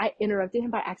literally like I interrupted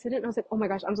him by accident. And I was like, oh my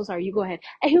gosh, I'm so sorry. You go ahead.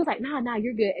 And he was like, nah,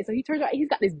 you're good. And so he turns around, he's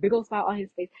got this big old smile on his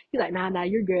face. He's like, nah,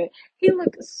 you're good. He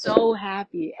looked so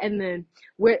happy. And then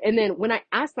when I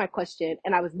asked my question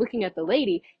and I was looking at the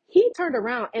lady, he turned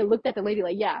around and looked at the lady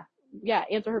like, yeah,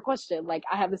 answer her question. Like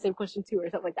I have the same question too, or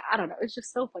something like that. I don't know. It's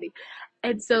just so funny.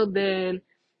 And so then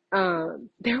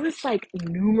there was like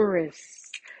numerous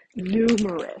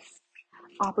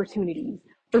opportunities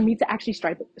for me to actually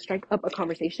strike up a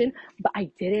conversation, but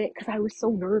I didn't because I was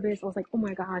so nervous. I was like, oh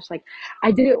my gosh, like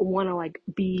I didn't want to like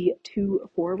be too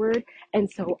forward,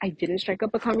 and so I didn't strike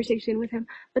up a conversation with him.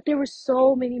 But there were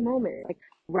so many moments like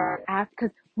right after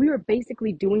because we were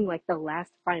basically doing like the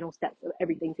last final steps of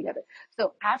everything together.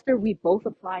 So after we both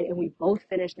applied and we both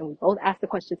finished and we both asked the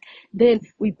questions, then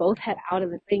we both head out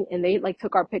of the thing and they like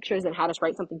took our pictures and had us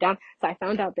write something down. So I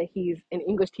found out that he's an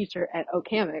English teacher at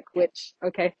Okamic, which,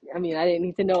 okay, I mean, I didn't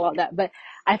need to know all that, but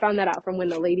I found that out from when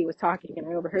the lady was talking and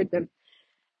I overheard them.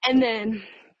 And then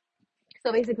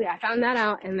so basically, I found that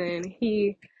out, and then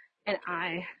he and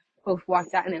I both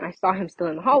walked out, and then I saw him still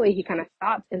in the hallway. He kind of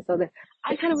stopped, and so then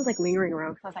I kind of was like lingering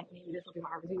around because I was like, maybe this will be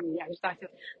my opportunity. I just thought to,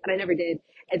 but I never did.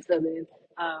 And so then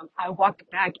I walked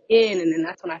back in, and then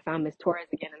that's when I found Miss Torres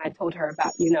again, and I told her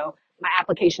about my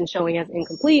application showing as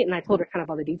incomplete, and I told her kind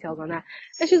of all the details on that,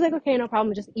 and she was like, okay, no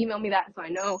problem, just email me that so I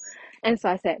know. And so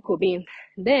I said, cool beans.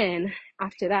 Then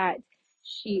after that,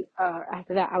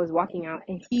 after that I was walking out,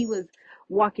 and he was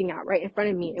walking out right in front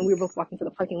of me and we were both walking to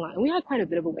the parking lot and we had quite a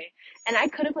bit of a way and I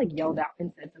could have like yelled out and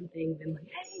said something and like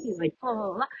hey like blah,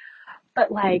 blah, blah.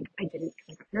 But like I didn't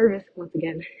because I got nervous once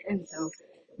again and so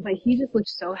but he just looked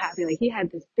so happy like he had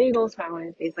this big old smile on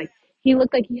his face like he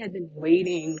looked like he had been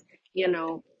waiting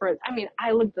for I mean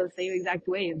I looked the same exact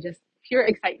way of just pure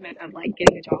excitement of like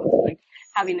getting a job like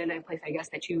having it in a place I guess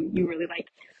that you really like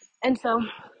and so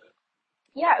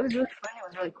yeah it was really fun it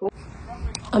was really cool.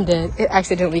 I'm dead. It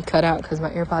accidentally cut out because my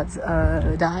AirPods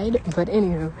died. But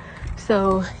anywho,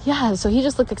 so yeah, so he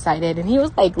just looked excited and he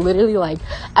was like literally like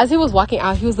as he was walking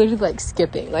out, he was literally like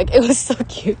skipping. Like it was so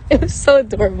cute. It was so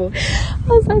adorable. I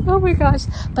was like, oh my gosh.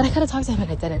 But I could have talked to him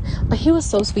and I didn't. But he was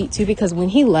so sweet too because when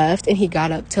he left and he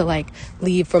got up to like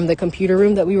leave from the computer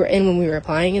room that we were in when we were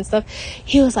applying and stuff,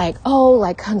 he was like, oh,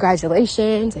 like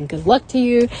congratulations and good luck to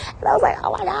you. And I was like,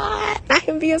 oh my god, I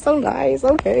am being so nice.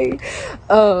 Okay.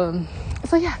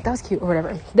 So yeah, that was cute or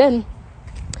whatever. Then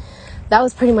that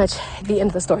was pretty much the end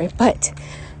of the story, but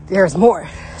there's more.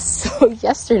 So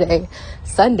yesterday,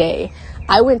 Sunday,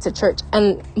 I went to church,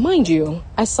 and mind you,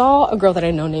 I saw a girl that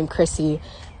I know named Chrissy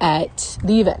at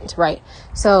the event, right?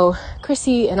 So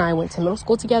Chrissy and I went to middle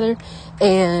school together,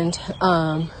 and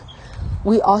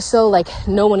we also like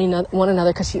know one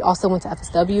another because she also went to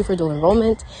FSW for dual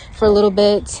enrollment for a little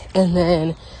bit, and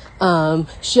then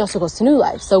she also goes to New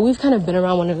Life. So we've kind of been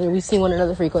around one another. We've seen one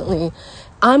another frequently.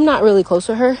 I'm not really close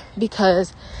with her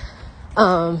because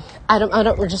I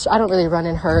don't really run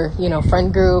in her,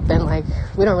 friend group, and like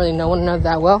we don't really know one another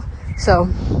that well. So,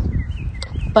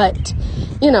 but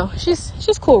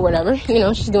she's cool or whatever.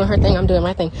 She's doing her thing, I'm doing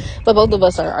my thing. But both of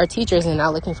us are teachers and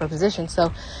now looking for a position.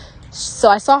 So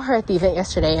I saw her at the event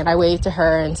yesterday, and I waved to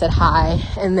her and said hi.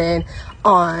 And then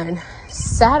on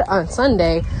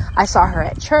Sunday, I saw her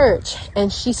at church,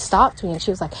 and she stopped me and she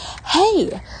was like,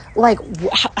 "Hey, like,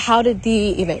 how did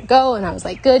the event go?" And I was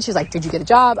like, "Good." She's like, "Did you get a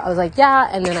job?" I was like, "Yeah."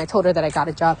 And then I told her that I got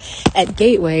a job at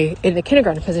Gateway in the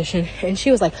kindergarten position, and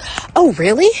she was like, "Oh,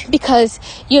 really?" Because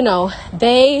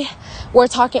they were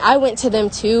talking. I went to them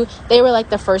too. They were like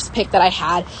the first pick that I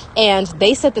had, and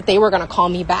they said that they were gonna call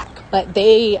me back, but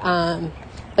they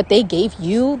gave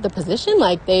you the position,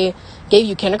 like they gave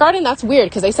you kindergarten. That's weird,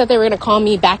 because they said they were going to call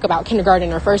me back about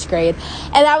kindergarten or first grade.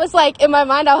 And I was like, in my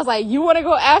mind, I was like, you want to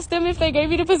go ask them if they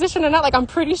gave you the position or not? Like, I'm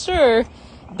pretty sure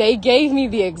they gave me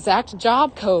the exact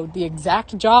job code, the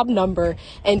exact job number,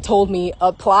 and told me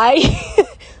apply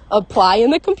apply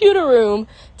in the computer room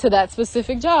to that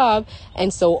specific job.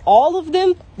 And so all of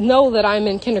them know that I'm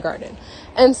in kindergarten.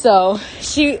 And so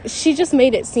she just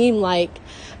made it seem like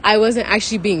I wasn't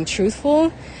actually being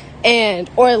truthful,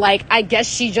 or like, I guess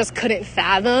she just couldn't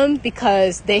fathom,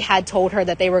 because they had told her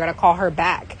that they were going to call her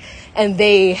back, and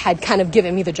they had kind of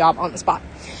given me the job on the spot.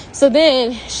 So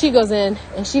then she goes in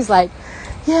and she's like,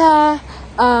 "Yeah,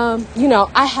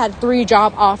 I had 3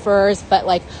 job offers, but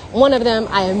like one of them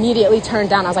I immediately turned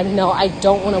down. I was like, no, I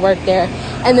don't want to work there.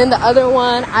 And then the other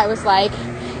one, I was like,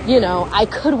 I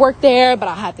could work there, but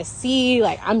I have to see,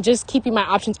 like, I'm just keeping my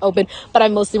options open, but I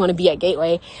mostly want to be at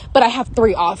Gateway. But I have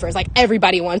 3 offers. Like,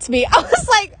 everybody wants me." I was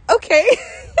like, okay.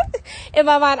 In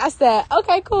my mind, I said,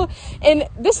 okay, cool. And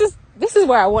this is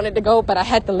where I wanted to go, but I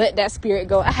had to let that spirit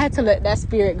go.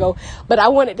 But I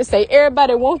wanted to say,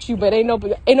 everybody wants you, but ain't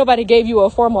nobody gave you a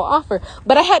formal offer.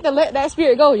 But I had to let that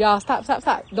spirit go, y'all. Stop.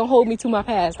 Don't hold me to my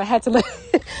past. I had to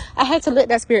let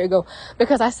that spirit go,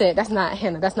 because I said, that's not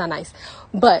Hannah. That's not nice.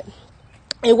 But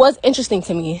it was interesting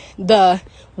to me, the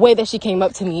way that she came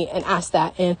up to me and asked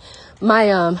that. And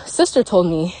my sister told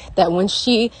me that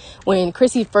when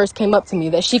Chrissy first came up to me,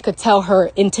 that she could tell her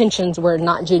intentions were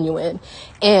not genuine.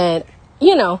 And,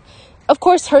 of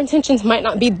course, her intentions might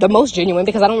not be the most genuine,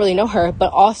 because I don't really know her.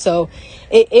 But also,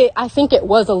 I think it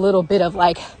was a little bit of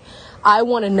like, I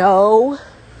want to know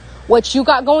what you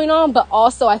got going on, but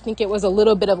also I think it was a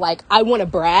little bit of like, I want to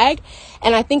brag.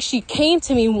 And I think she came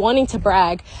to me wanting to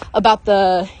brag about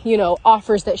the,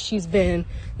 offers that she's been,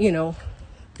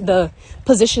 the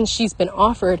positions she's been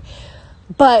offered.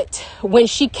 But when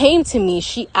she came to me,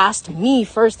 she asked me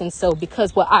first. And so,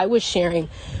 because what I was sharing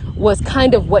was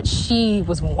kind of what she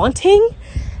was wanting,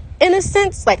 in a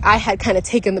sense, like I had kind of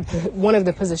taken one of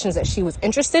the positions that she was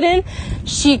interested in,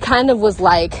 she kind of was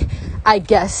like, I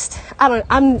guessed.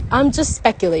 I'm just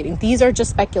speculating. These are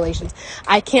just speculations.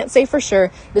 I can't say for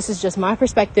sure. This is just my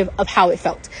perspective of how it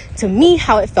felt. To me,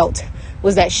 how it felt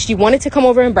was that she wanted to come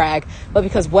over and brag, but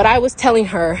because what I was telling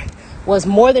her was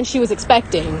more than she was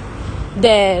expecting,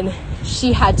 then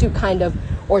she had to kind of,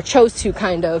 or chose to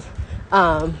kind of,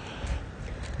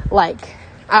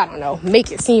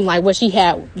 make it seem like what she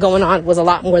had going on was a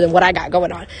lot more than what I got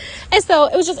going on. And so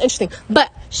it was just interesting.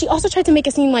 But she also tried to make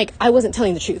it seem like I wasn't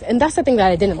telling the truth. And that's the thing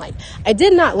that I didn't like. I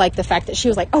did not like the fact that she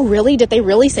was like, "Oh, really? Did they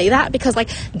really say that?" Because like,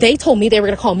 they told me they were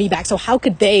going to call me back. So how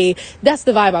could they, that's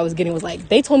the vibe I was getting, was like,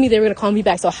 they told me they were going to call me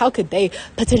back. So how could they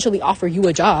potentially offer you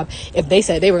a job if they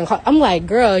said they were going to call? I'm like,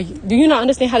 girl, do you not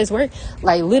understand how this works?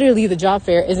 Like, literally the job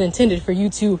fair is intended for you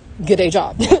to get a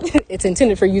job. It's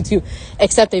intended for you to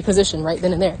accept a position right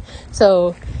then and there.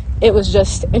 So it was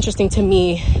just interesting to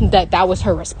me that was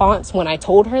her response when I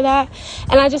told her that.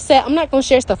 And I just said, I'm not going to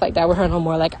share stuff like that with her no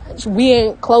more. Like, we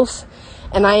ain't close,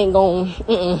 and I ain't going,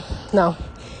 no.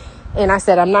 And I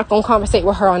said, I'm not going to conversate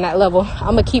with her on that level.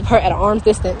 I'm going to keep her at an arm's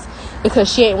distance,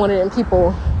 because she ain't one of them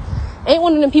people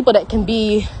that can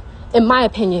be, in my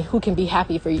opinion, who can be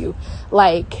happy for you.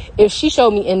 Like, if she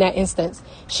showed me in that instance,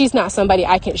 she's not somebody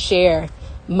I can share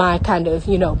my kind of,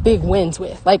 big wins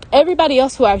with. Like everybody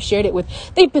else who I've shared it with,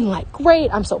 they've been like,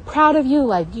 great, I'm so proud of you,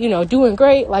 like, doing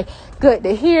great, like, good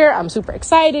to hear, I'm super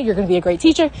excited, you're gonna be a great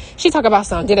teacher. She talk about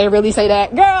something, did they really say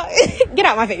that? Girl, get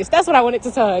out my face. That's what I wanted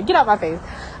to tell her, get out my face.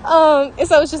 And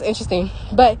so it's just interesting,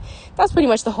 but that's pretty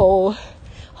much the whole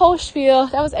spiel.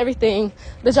 That was everything.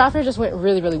 The job fair just went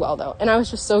really, really well though, and I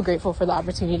was just so grateful for the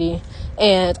opportunity,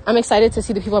 and I'm excited to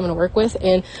see the people I'm going to work with.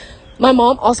 And my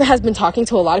mom also has been talking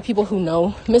to a lot of people who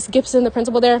know Miss Gibson, the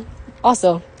principal there,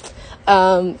 also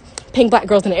paying Black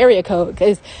girls in the area code,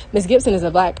 because Miss Gibson is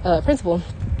a Black principal,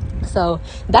 so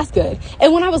that's good.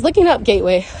 And when I was looking up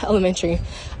Gateway Elementary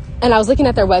and I was looking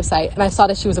at their website and I saw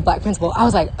that she was a Black principal, I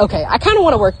was like, okay, I kind of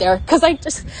want to work there, because I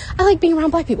like being around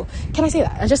Black people. Can I say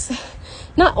that?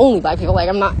 Not only Black people, like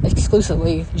I'm not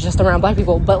exclusively just around Black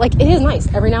people, but like it is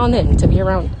nice every now and then to be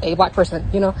around a Black person,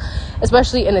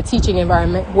 especially in a teaching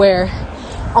environment where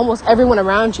almost everyone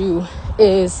around you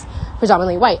is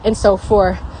predominantly white. And so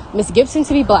for Miss Gibson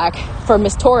to be Black, for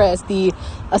Miss Torres, the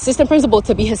assistant principal,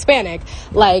 to be Hispanic,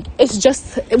 like it's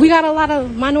just, we got a lot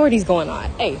of minorities going on.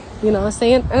 Hey, what I'm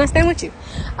saying? And I stand with you.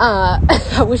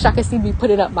 I wish I could see me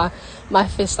putting up my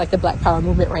fist like the Black Power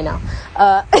movement right now.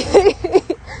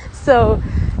 So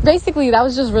basically that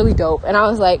was just really dope. And I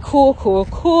was like,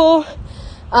 cool.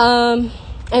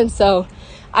 And so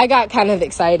I got kind of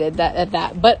excited at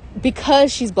that, but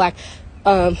because she's Black,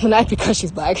 not because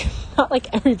she's Black, not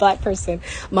like every Black person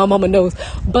my mama knows,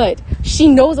 but she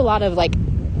knows a lot of like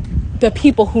the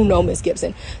people who know Miss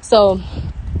Gibson. So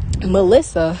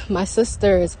Melissa, my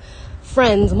sister's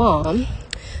friend's mom,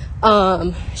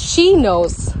 she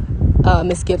knows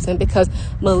Miss Gibson because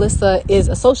Melissa is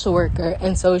a social worker,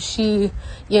 and so she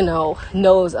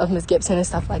knows of Miss Gibson and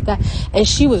stuff like that. And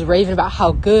she was raving about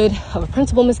how good of a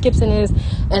principal Miss Gibson is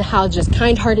and how just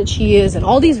kind-hearted she is and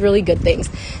all these really good things.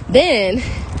 Then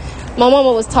my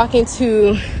mama was talking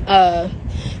to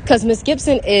because Miss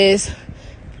Gibson is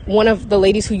one of the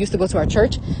ladies who used to go to our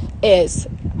church, is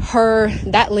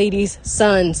that lady's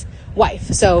son's wife.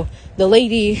 So the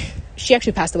lady, she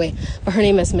actually passed away, but her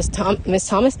name is Miss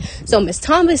Thomas. So Miss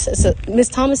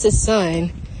Thomas's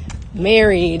son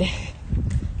married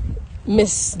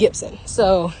Miss Gibson.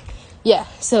 So yeah.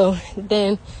 So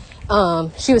then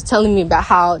she was telling me about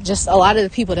how just a lot of the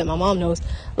people that my mom knows,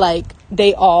 like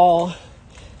they all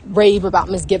rave about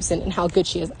Miss Gibson and how good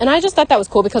she is. And I just thought that was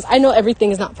cool, because I know everything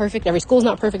is not perfect, every school's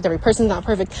not perfect, every person's not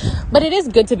perfect, but it is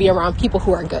good to be around people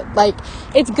who are good. Like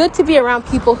it's good to be around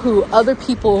people who other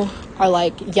people are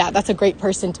like, yeah, that's a great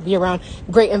person to be around,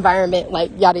 great environment,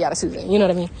 like yada yada Susan, you know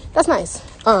what I mean? That's nice.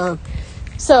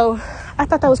 So I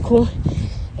thought that was cool,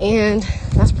 and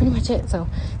that's pretty much it. So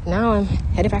now I'm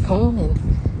headed back home, and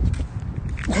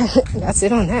that's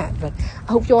it on that. But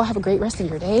I hope you all have a great rest of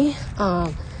your day.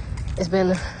 It's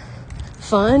been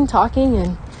fun talking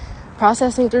and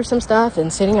processing through some stuff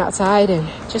and sitting outside and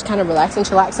just kind of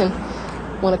chillaxing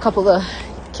when a couple of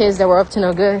kids that were up to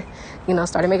no good,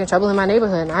 started making trouble in my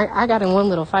neighborhood. And I got in one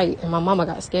little fight, and my mama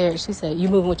got scared. She said, "You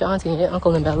moving with your auntie and your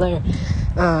uncle in Bel Air."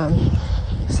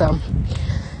 So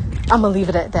I'm gonna leave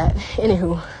it at that.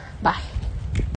 Anywho, bye.